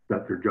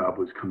that their job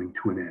was coming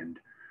to an end.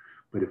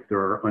 But if there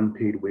are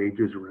unpaid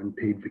wages or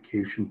unpaid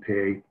vacation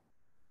pay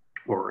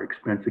or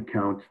expense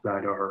accounts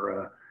that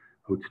are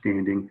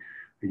outstanding,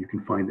 you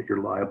can find that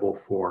you're liable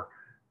for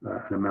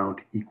an amount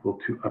equal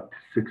to up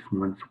to 6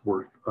 months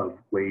worth of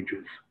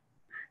wages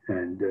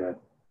and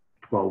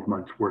 12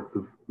 months worth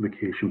of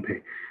vacation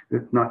pay.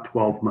 Not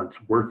 12 months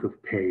worth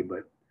of pay,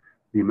 but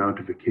the amount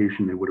of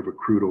vacation they would have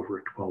accrued over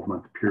a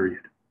 12-month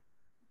period.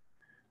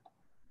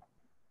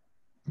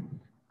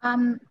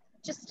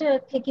 Just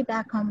to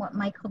piggyback on what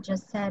Michael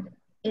just said,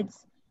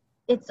 it's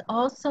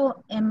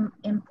also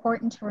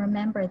important to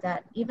remember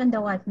that even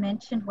though I've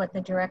mentioned what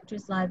the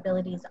director's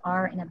liabilities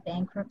are in a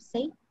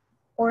bankruptcy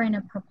or in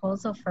a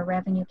proposal for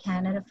Revenue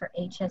Canada for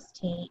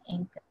HST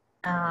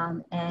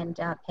and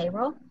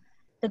payroll,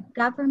 the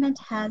government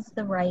has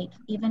the right,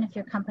 even if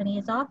your company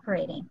is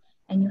operating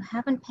and you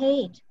haven't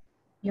paid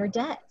your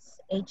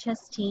debts,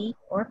 HST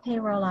or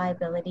payroll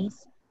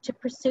liabilities, to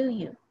pursue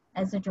you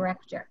as a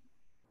director.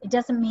 It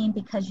doesn't mean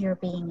because you're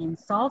being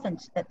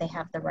insolvent that they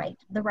have the right.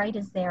 The right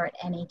is there at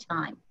any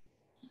time.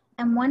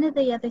 And one of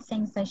the other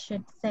things I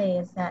should say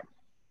is that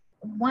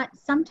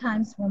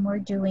sometimes when we're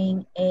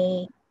doing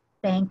a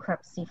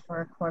bankruptcy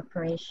for a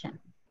corporation,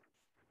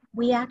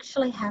 we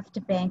actually have to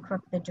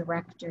bankrupt the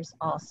directors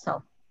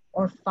also,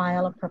 or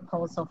file a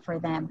proposal for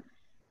them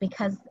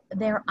because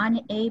they're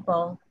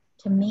unable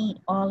to meet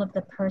all of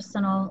the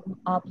personal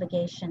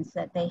obligations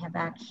that they have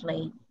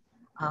actually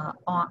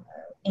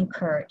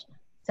incurred,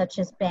 such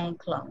as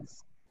bank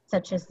loans,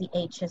 such as the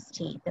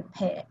HST,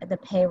 the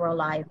payroll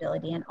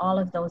liability, and all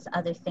of those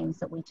other things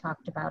that we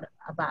talked about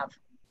above.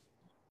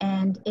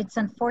 And it's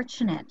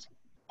unfortunate.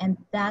 And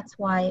that's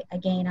why,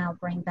 again, I'll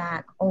bring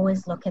back,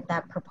 always look at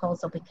that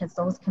proposal because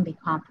those can be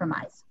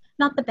compromised.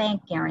 Not the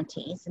bank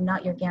guarantees and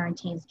not your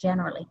guarantees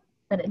generally,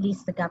 but at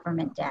least the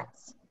government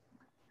debts.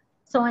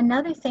 So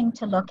another thing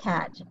to look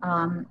at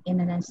in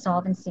an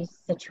insolvency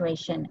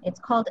situation, it's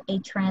called a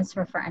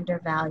transfer for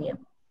undervalue.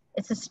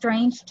 It's a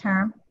strange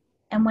term.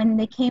 And when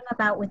they came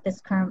about with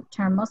this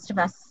term, most of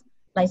us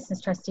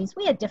licensed trustees,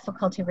 we had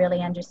difficulty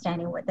really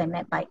understanding what they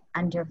meant by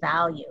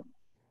undervalue.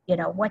 You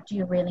know, what do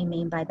you really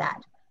mean by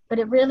that? But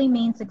it really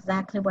means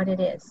exactly what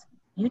it is.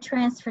 You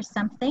transfer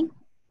something.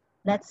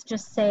 Let's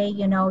just say,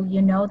 you know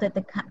that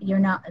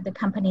the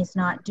company's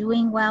not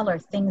doing well or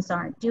things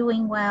aren't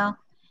doing well,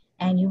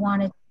 and you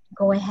want to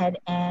go ahead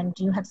and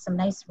you have some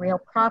nice real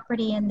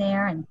property in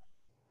there, and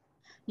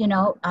you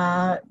know,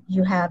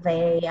 you have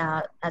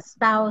a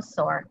spouse,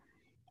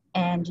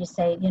 and you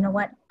say, you know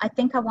what, I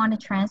think I want to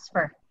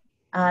transfer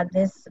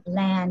this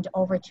land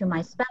over to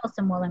my spouse,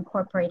 and we'll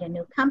incorporate a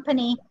new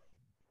company,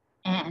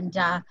 and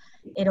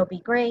it'll be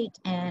great.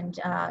 And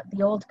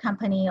the old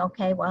company,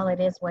 okay, well, it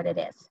is what it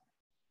is.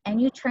 And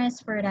you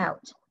transfer it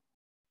out.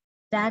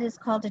 That is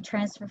called a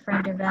transfer for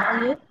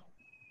undervalue,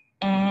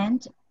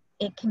 and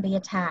it can be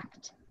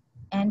attacked.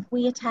 And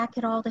we attack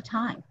it all the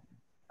time.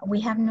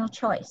 We have no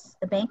choice.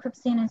 The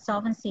Bankruptcy and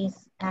Insolvency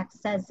Act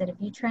says that if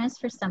you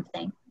transfer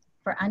something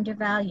for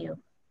undervalue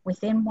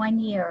within 1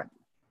 year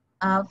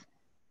of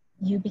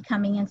you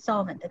becoming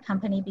insolvent, the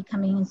company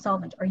becoming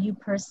insolvent, or you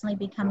personally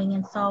becoming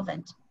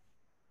insolvent,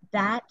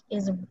 that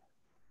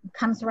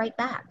comes right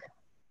back.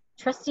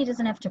 Trustee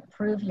doesn't have to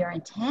prove your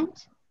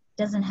intent,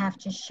 doesn't have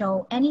to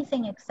show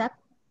anything except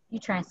you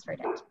transferred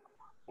it.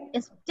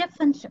 It's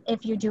different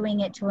if you're doing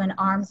it to an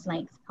arm's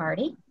length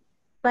party,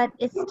 but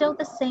it's still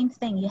the same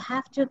thing. You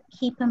have to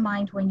keep in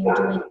mind when you're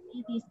doing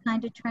these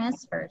kind of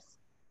transfers,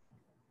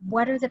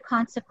 what are the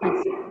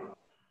consequences?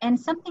 And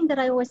something that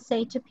I always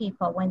say to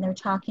people when they're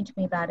talking to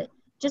me about it,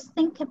 just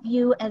think of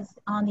you as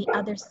on the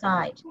other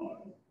side.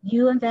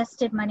 You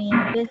invested money in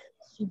a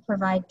business, you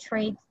provide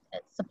trade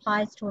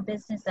supplies to a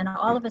business, and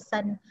all of a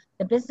sudden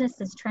the business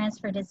has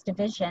transferred its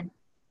division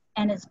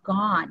and it's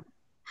gone.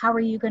 How are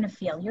you going to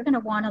feel? You're going to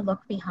want to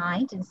look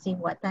behind and see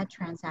what that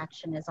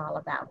transaction is all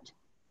about.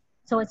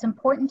 So it's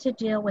important to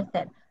deal with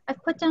it.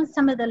 I've put down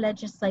some of the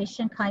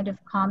legislation kind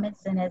of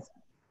comments in as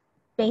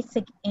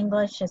basic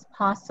English as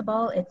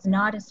possible. It's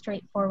not a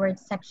straightforward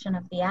section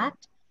of the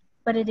Act,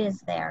 but it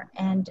is there.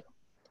 And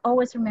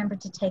always remember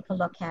to take a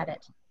look at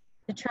it.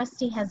 The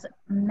trustee has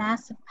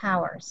massive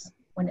powers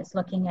when it's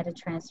looking at a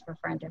transfer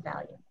for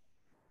undervalue.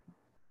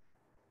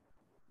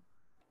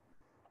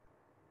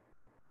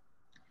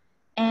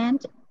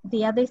 And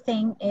the other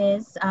thing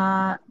is,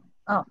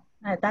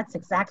 that's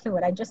exactly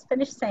what I just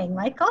finished saying,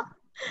 Michael.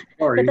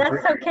 Sorry. But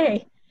that's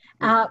okay.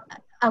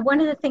 One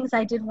of the things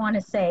I did want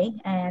to say,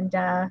 and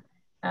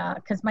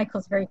because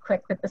Michael's very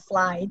quick with the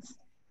slides,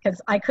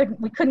 because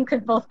we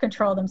couldn't both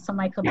control them, so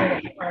Michael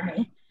did it for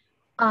me.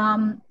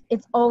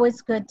 It's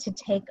always good to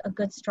take a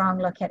good, strong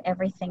look at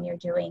everything you're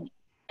doing,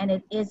 and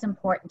it is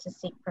important to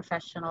seek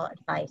professional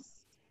advice.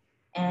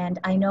 And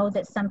I know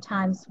that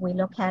sometimes we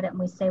look at it and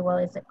we say, well,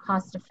 is it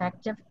cost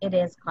effective? It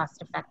is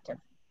cost effective.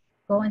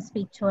 Go and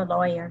speak to a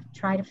lawyer.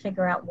 Try to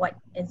figure out what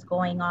is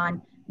going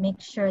on.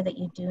 Make sure that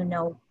you do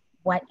know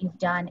what you've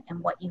done and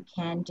what you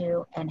can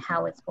do and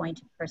how it's going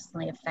to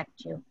personally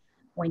affect you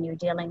when you're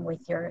dealing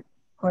with your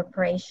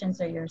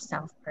corporations or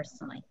yourself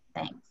personally.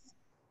 Thanks.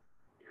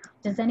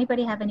 Does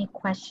anybody have any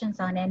questions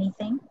on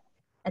anything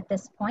at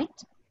this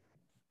point?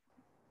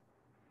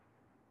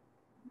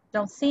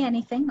 Don't see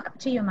anything. Up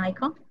to you,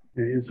 Michael.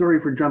 And sorry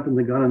for jumping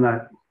the gun on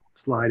that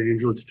slide,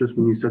 Angela. It's just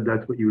when you said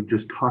that's what you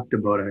just talked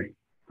about, I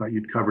thought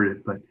you'd covered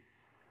it. But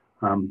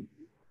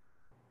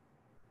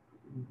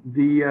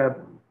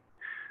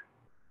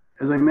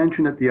as I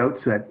mentioned at the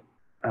outset,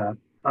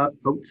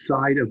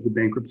 outside of the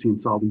Bankruptcy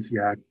Insolvency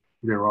Act,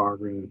 there are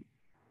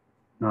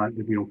not,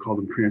 we don't call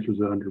them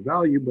transfers at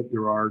undervalue, but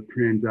there are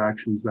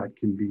transactions that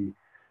can be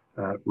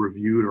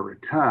reviewed or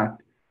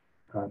attacked.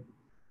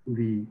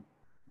 The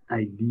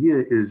idea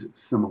is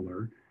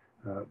similar.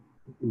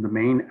 The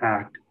main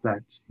act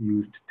that's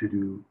used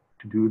to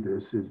do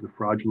this is the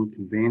Fraudulent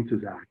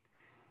Conveyances Act.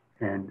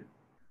 And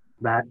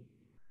that,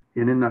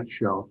 in a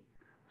nutshell,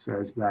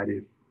 says that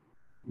if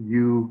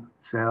you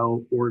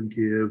sell or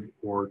give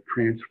or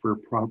transfer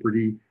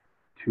property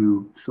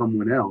to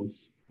someone else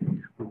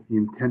with the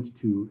intent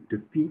to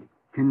defeat,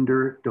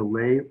 hinder,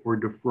 delay, or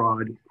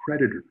defraud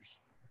creditors,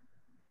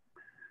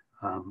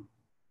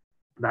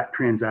 that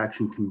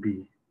transaction can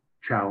be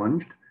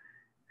challenged.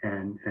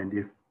 And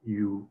if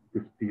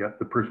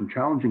the person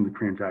challenging the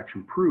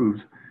transaction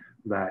proves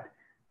that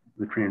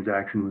the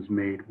transaction was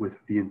made with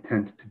the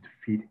intent to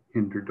defeat,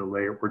 hinder,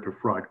 delay, or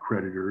defraud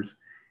creditors,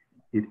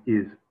 it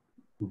is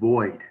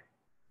void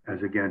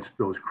as against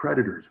those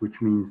creditors, which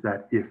means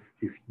that if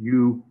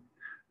you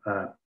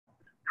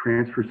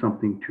transfer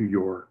something to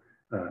your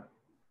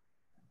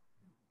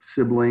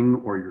sibling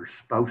or your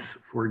spouse,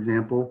 for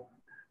example,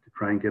 to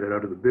try and get it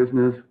out of the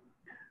business,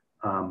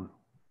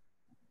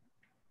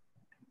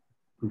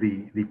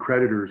 the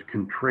creditors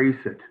can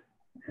trace it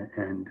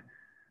and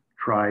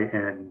try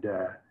and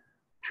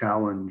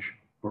challenge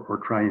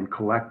or try and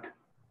collect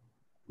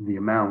the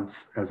amounts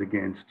as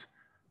against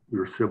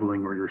your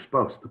sibling or your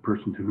spouse, the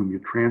person to whom you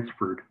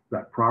transferred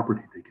that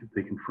property.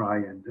 They can try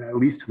and, at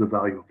least to the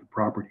value of the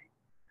property.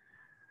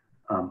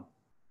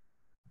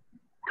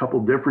 Couple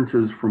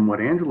differences from what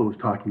Angela was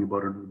talking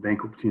about under the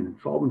Bankruptcy and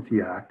Insolvency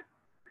Act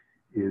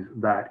is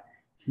that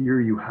here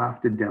you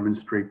have to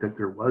demonstrate that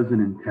there was an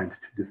intent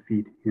to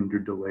defeat, hinder,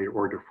 delay,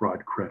 or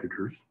defraud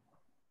creditors.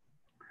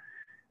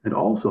 And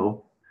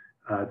also,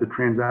 the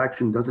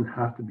transaction doesn't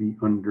have to be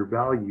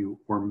undervalue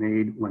or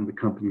made when the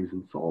company is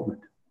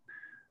insolvent.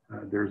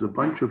 There's a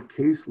bunch of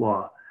case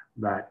law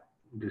that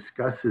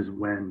discusses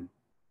when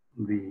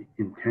the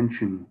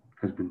intention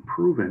has been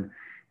proven,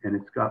 and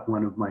it's got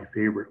one of my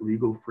favorite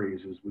legal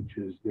phrases, which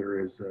is there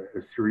is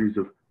a series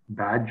of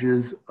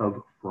badges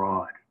of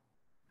fraud.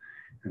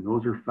 And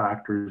those are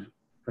factors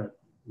that,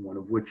 one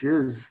of which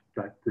is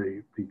that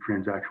the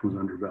transaction was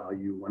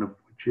undervalued, one of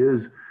which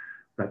is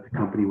that the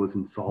company was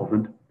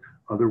insolvent.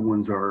 Other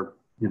ones are,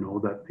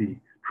 that the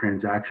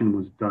transaction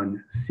was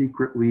done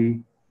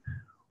secretly,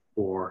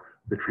 or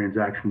the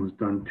transaction was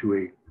done to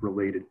a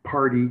related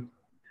party.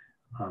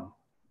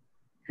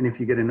 And if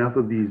you get enough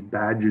of these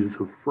badges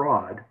of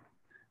fraud,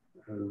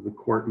 the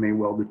court may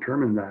well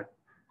determine that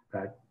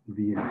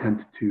the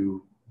intent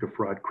to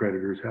defraud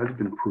creditors has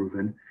been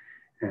proven,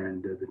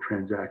 and the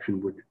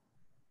transaction would,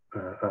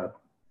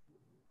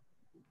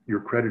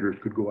 your creditors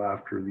could go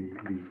after the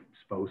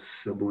spouse,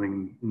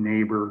 sibling,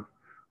 neighbor,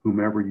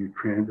 whomever you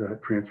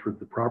transferred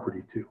the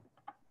property to.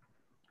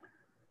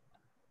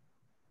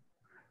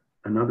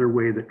 Another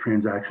way that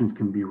transactions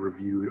can be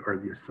reviewed are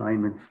the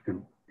assignments,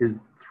 and is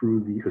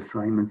through the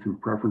Assignments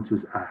and Preferences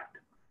Act.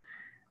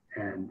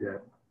 And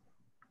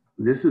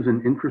this is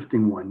an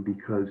interesting one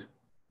because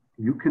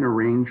you can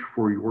arrange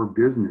for your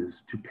business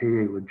to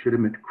pay a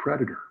legitimate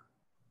creditor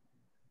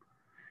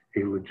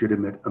a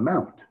legitimate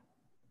amount.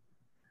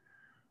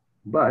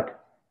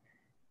 But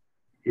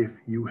if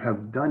you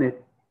have done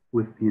it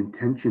with the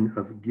intention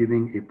of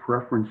giving a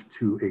preference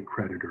to a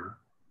creditor,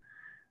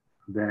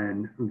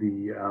 then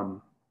the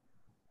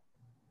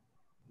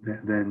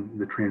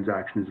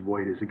transaction is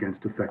void as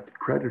against affected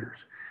creditors.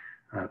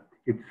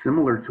 It's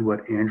similar to what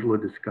Angela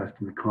discussed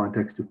in the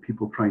context of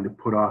people trying to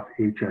put off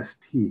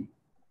HST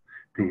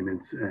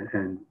payments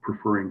and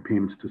preferring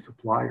payments to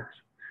suppliers.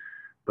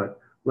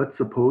 But let's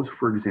suppose,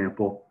 for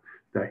example,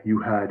 that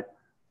you had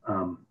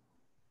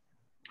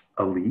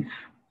a lease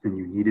and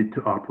you needed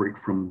to operate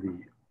from the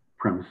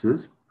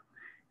premises,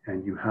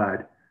 and you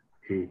had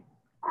a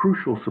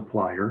crucial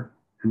supplier,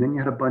 and then you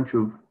had a bunch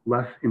of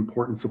less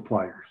important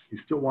suppliers. You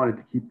still wanted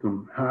to keep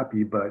them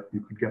happy, but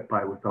you could get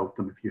by without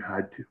them if you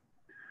had to.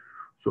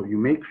 So you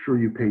make sure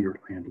you pay your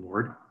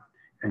landlord,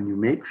 and you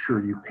make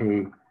sure you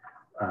pay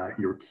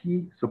your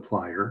key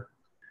supplier,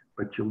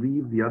 but you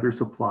leave the other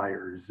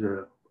suppliers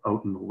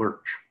out in the lurch.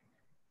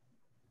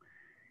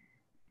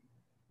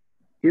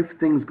 If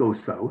things go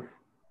south,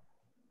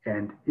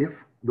 and if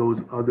those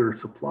other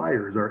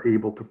suppliers are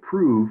able to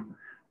prove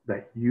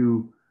that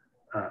you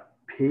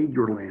paid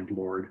your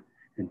landlord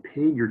and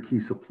paid your key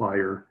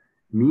supplier,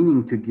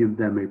 meaning to give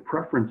them a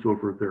preference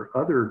over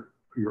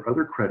your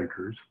other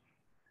creditors,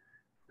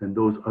 then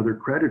those other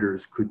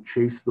creditors could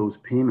chase those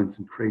payments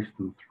and trace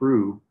them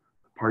through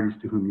the parties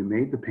to whom you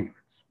made the payments.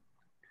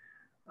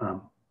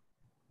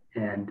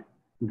 And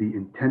the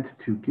intent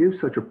to give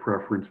such a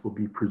preference will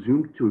be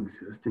presumed to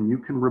exist, and you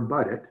can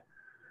rebut it,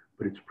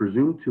 but it's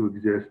presumed to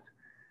exist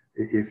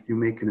if you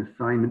make an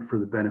assignment for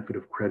the benefit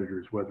of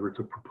creditors, whether it's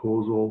a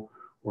proposal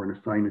or an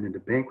assignment into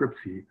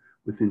bankruptcy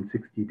within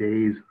 60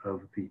 days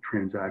of the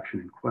transaction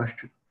in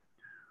question.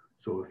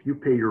 So if you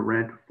pay your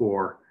rent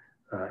for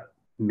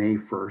May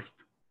 1st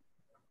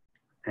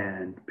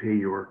and pay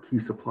your key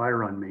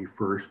supplier on May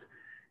 1st,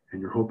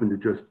 and you're hoping to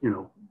just,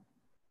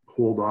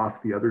 hold off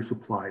the other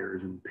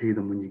suppliers and pay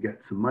them when you get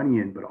some money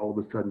in, but all of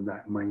a sudden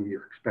that money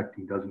you're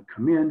expecting doesn't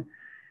come in,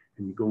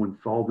 and you go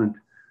insolvent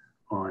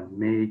on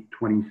May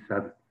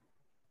 27th.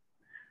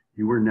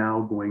 You are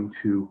now going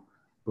to,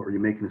 or you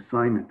make an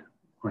assignment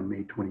on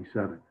May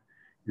 27th.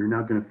 You're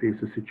now going to face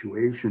a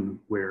situation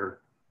where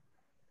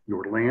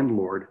your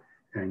landlord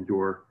and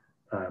your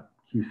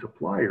key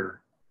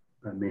supplier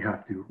may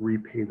have to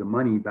repay the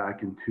money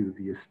back into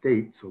the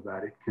estate so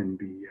that it can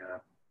be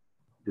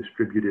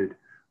distributed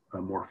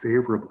more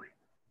favorably.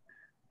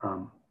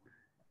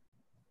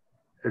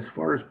 As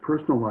far as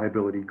personal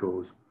liability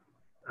goes,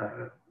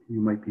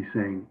 you might be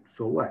saying,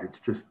 so what? It's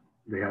just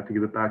they have to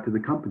give it back to the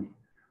company.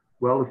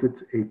 Well, if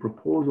it's a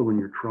proposal and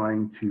you're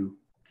trying to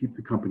keep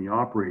the company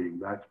operating,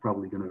 that's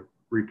probably going to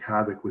wreak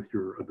havoc with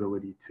your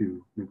ability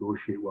to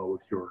negotiate well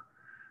with your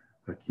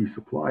key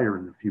supplier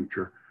in the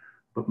future.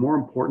 But more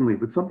importantly,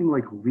 if it's something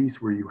like a lease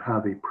where you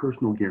have a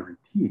personal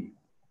guarantee,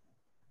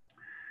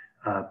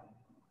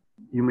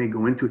 you may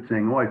go into it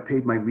saying, oh, I've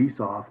paid my lease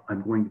off,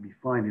 I'm going to be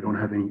fine, I don't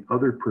have any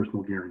other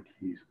personal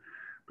guarantees.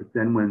 But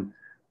then when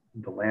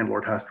the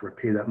landlord has to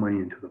repay that money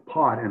into the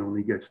pot and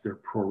only gets their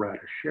pro rata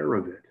share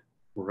of it,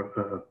 or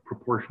a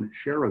proportionate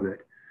share of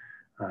it,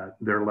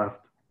 they're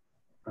left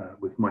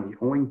with money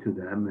owing to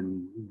them,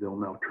 and they'll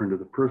now turn to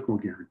the personal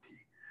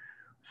guarantee.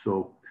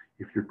 So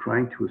if you're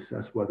trying to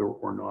assess whether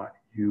or not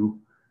you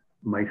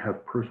might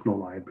have personal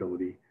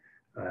liability,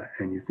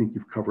 and you think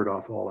you've covered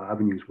off all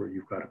avenues where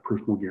you've got a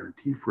personal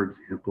guarantee, for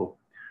example,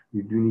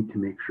 you do need to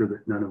make sure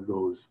that none of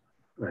those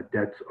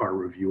debts are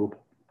reviewable,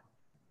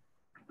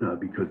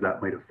 because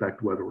that might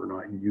affect whether or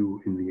not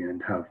you, in the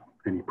end, have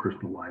any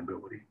personal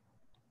liability.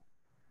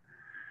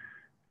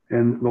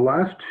 And the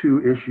last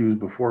two issues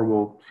before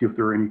we'll see if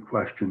there are any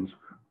questions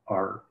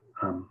are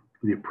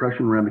the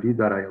oppression remedy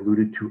that I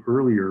alluded to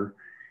earlier,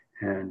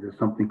 and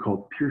something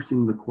called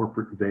piercing the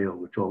corporate veil,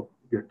 which I'll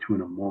get to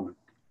in a moment.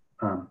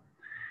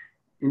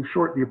 In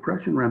short, the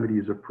oppression remedy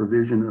is a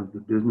provision of the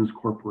Business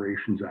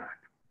Corporations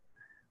Act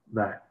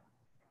that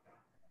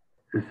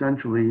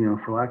essentially,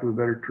 for lack of a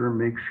better term,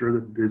 makes sure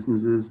that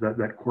businesses,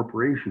 that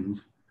corporations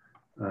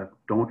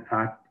don't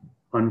act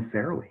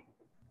unfairly.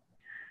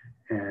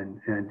 And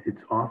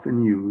it's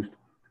often used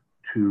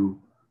to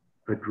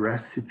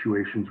address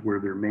situations where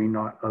there may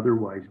not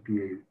otherwise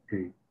be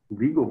a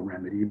legal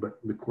remedy, but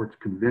the court's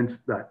convinced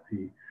that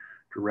the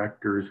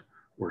directors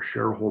or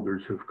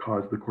shareholders have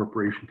caused the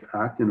corporation to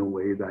act in a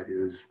way that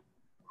is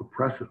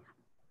oppressive.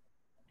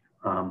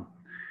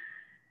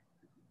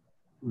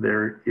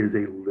 There is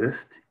a list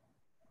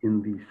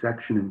in the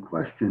section in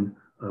question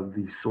of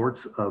the sorts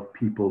of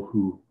people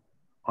who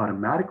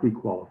automatically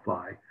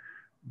qualify,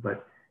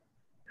 but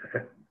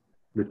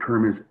the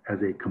term is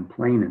as a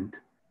complainant,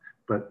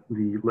 but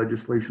the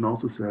legislation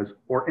also says,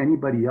 or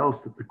anybody else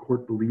that the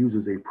court believes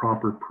is a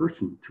proper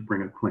person to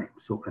bring a claim.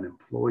 So an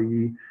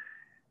employee,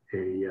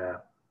 a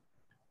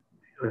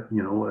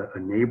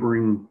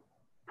neighboring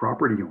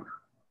property owner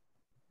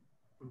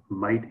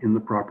might, in the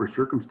proper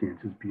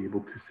circumstances, be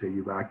able to say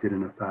you've acted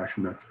in a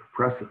fashion that's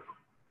oppressive.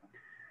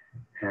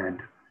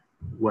 And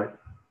what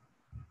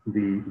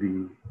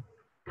the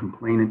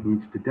complainant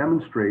needs to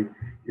demonstrate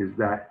is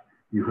that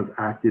you have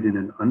acted in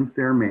an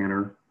unfair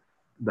manner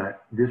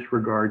that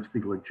disregards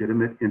the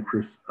legitimate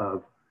interests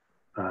of,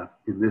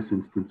 in this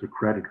instance, a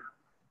creditor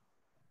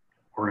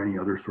or any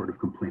other sort of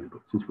complainant.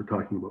 But since we're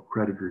talking about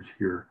creditors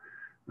here,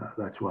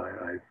 that's why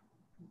I've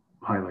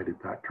highlighted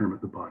that term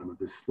at the bottom of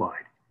this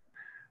slide.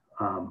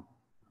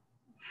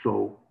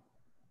 So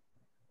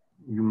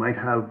you might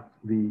have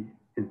the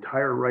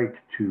entire right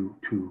to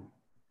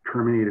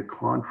terminate a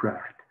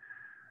contract,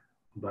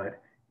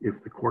 but if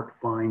the court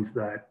finds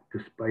that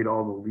despite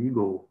all the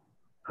legal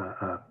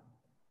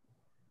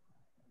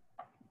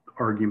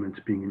arguments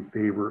being in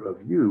favor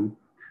of you,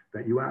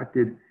 that you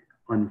acted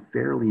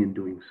unfairly in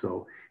doing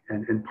so.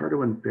 And part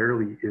of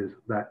unfairly is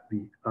that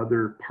the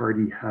other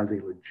party has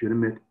a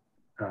legitimate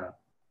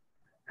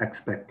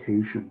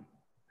expectation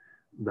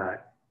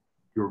that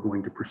you're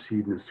going to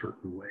proceed in a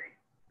certain way.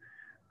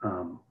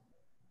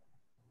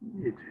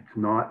 It's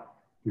not,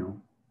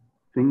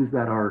 things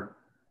that are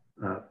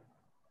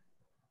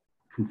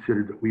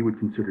considered, that we would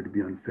consider to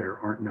be unfair,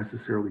 aren't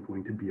necessarily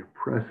going to be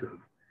oppressive.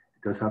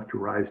 It does have to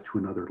rise to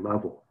another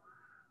level,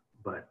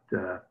 but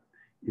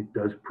it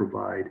does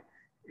provide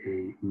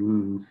a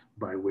means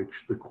by which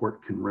the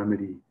court can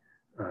remedy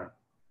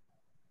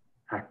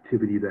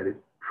activity that it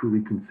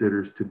truly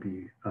considers to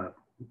be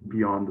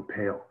beyond the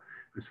pale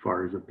as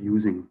far as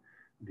abusing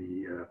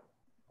the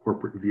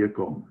corporate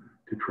vehicle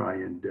to try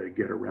and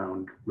get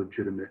around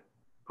legitimate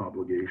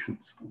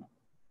obligations.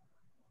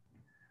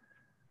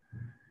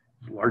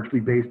 It's largely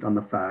based on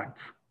the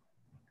facts,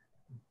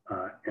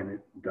 and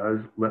it does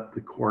let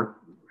the court,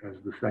 as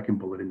the second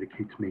bullet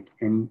indicates, make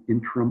any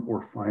interim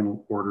or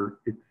final order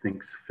it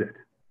thinks fit.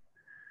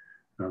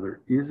 Now,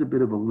 there is a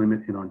bit of a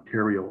limit in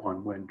Ontario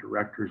on when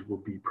directors will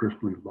be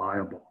personally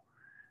liable.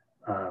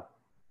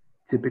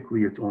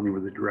 Typically, it's only where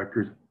the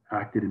directors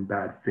acted in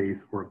bad faith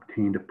or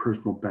obtained a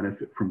personal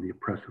benefit from the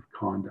oppressive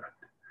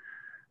conduct.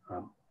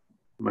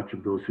 Much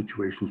of those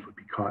situations would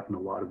be caught in a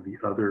lot of the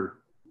other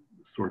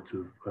sorts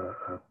of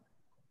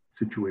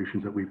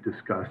situations that we've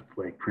discussed,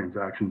 like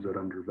transactions that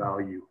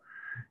undervalue.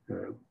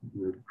 The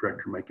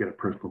director might get a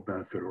personal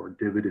benefit or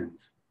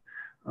dividends,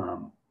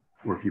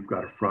 or if you've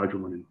got a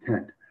fraudulent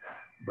intent.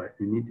 But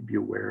you need to be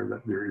aware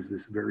that there is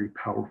this very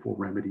powerful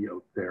remedy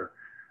out there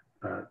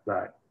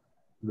that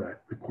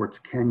the courts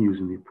can use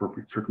in the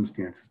appropriate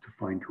circumstances to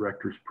find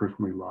directors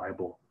personally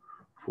liable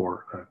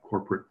for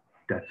corporate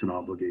debts and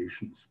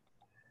obligations.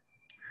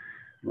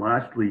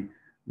 Lastly,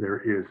 there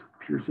is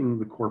piercing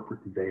the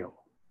corporate veil,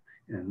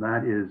 and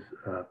that is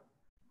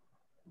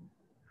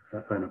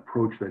an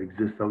approach that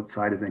exists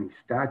outside of any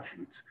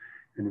statutes,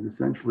 and it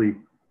essentially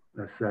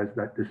says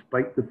that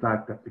despite the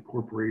fact that the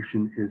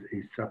corporation is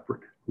a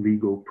separate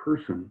legal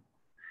person,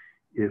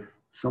 if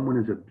someone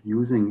is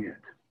abusing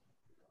it,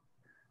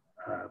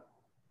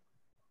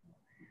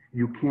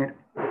 you can't,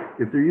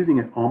 if they're using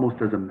it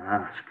almost as a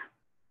mask,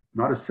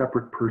 not a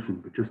separate person,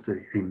 but just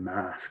a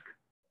mask,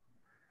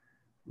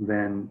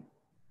 then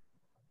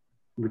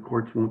the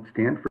courts won't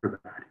stand for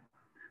that.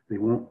 They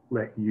won't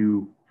let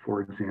you,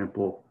 for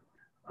example,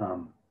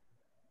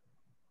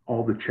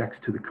 all the checks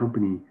to the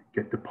company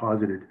get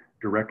deposited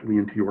directly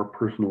into your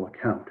personal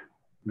account,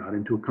 not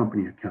into a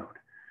company account.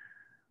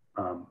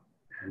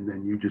 And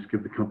then you just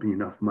give the company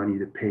enough money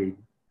to pay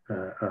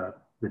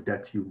the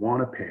debts you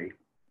want to pay.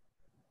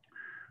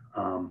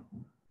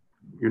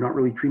 You're not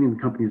really treating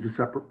the company as a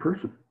separate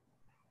person.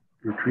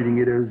 You're treating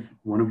it as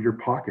one of your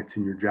pockets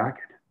in your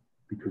jacket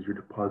because you're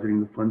depositing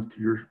the funds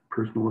to your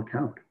personal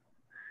account.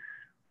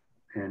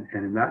 And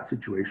in that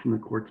situation, the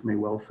courts may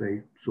well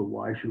say, so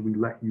why should we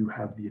let you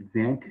have the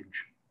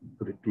advantage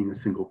of it being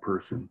a single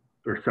person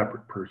or a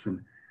separate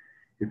person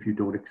if you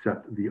don't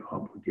accept the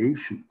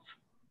obligations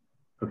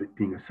of it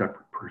being a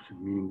separate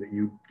person, meaning that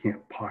you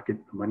can't pocket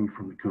the money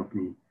from the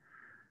company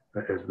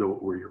as though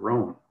it were your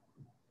own.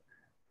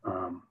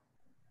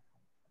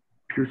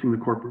 piercing the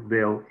corporate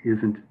veil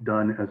isn't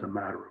done as a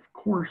matter of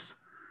course,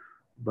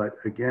 but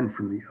again,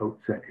 from the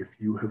outset, if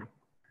you have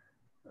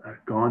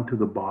gone to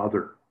the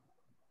bother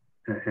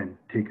and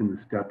taken the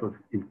step of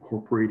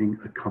incorporating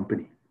a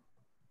company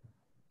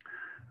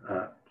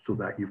so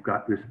that you've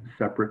got this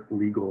separate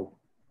legal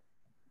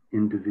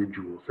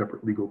individual,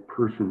 separate legal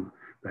person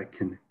that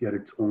can get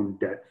its own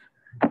debts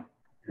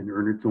and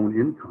earn its own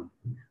income,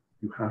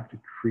 you have to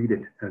treat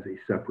it as a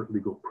separate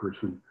legal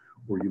person,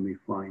 or you may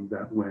find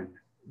that when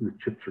the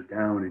chips are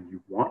down and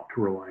you want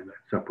to rely on that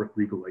separate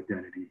legal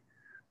identity,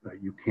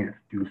 you can't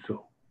do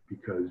so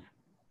because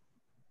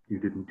you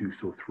didn't do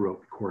so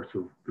throughout the course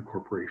of the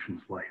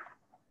corporation's life.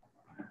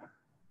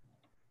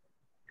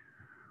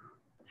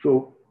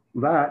 So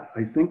that,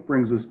 I think,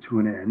 brings us to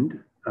an end.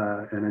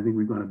 And I think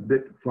we've gone a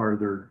bit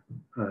farther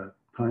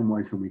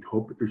time-wise than we'd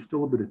hoped, but there's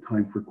still a bit of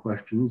time for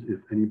questions if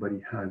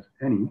anybody has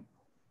any.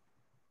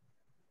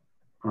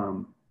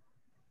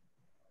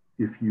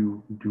 If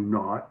you do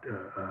not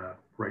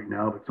right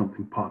now, but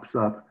something pops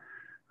up,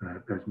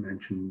 as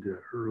mentioned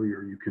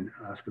earlier, you can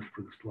ask us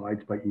for the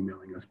slides by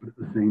emailing us, but at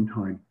the same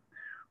time,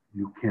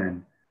 you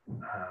can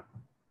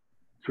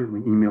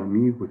certainly email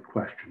me with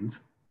questions,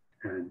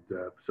 and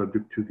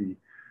subject to the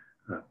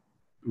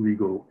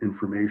legal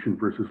information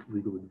versus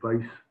legal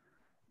advice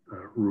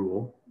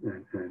rule,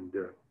 and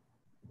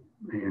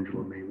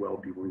Angela may well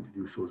be willing to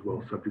do so as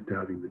well, subject to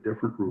having the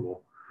different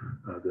rule,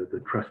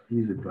 the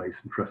trustees advice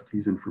and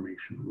trustees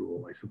information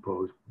rule, I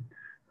suppose.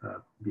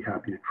 Be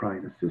happy to try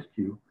and assist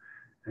you.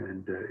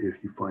 And if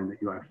you find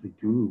that you actually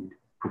do need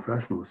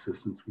professional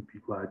assistance, we'd be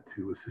glad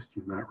to assist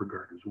you in that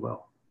regard as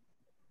well.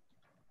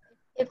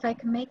 If I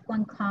can make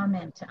one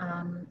comment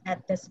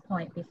at this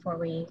point before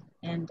we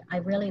end, I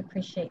really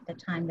appreciate the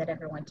time that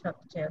everyone took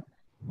to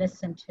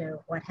listen to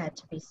what had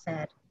to be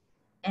said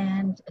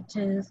and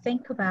to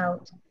think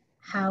about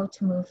how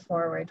to move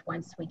forward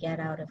once we get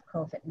out of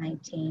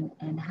COVID-19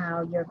 and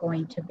how you're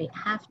going to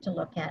have to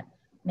look at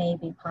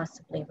maybe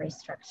possibly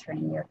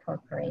restructuring your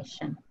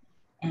corporation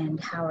and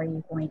how are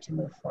you going to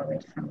move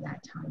forward from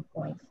that time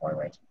going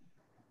forward.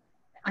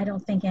 I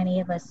don't think any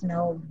of us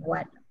know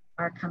what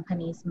our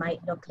companies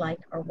might look like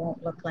or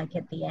won't look like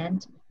at the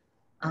end.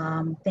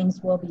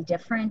 Things will be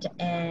different,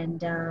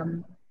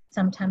 and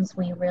sometimes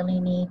we really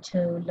need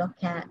to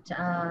look at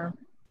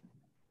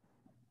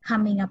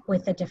coming up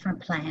with a different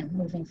plan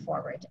moving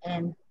forward.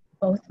 And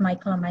both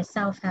Michael and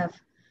myself have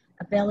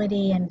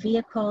ability and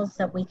vehicles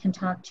that we can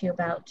talk to you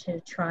about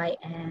to try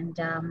and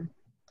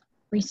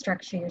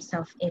restructure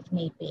yourself if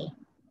need be.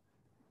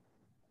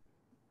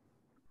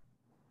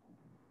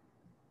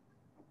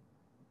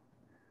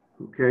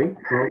 Okay.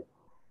 Well,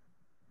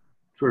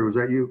 sorry, was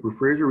that you?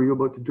 Fraser, were you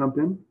about to jump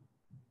in?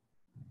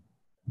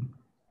 I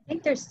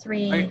think there's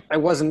three. I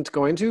wasn't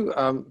going to,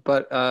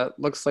 but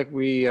looks like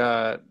we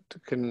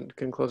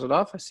can close it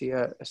off. I see.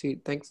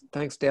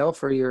 Thanks, Dale,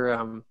 for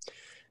your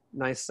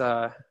nice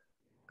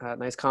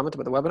comment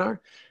about the webinar,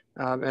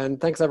 and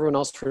thanks everyone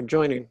else for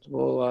joining.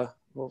 We'll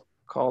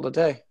call it a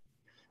day.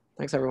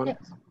 Thanks, everyone.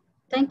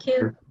 Thank you.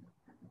 Sure.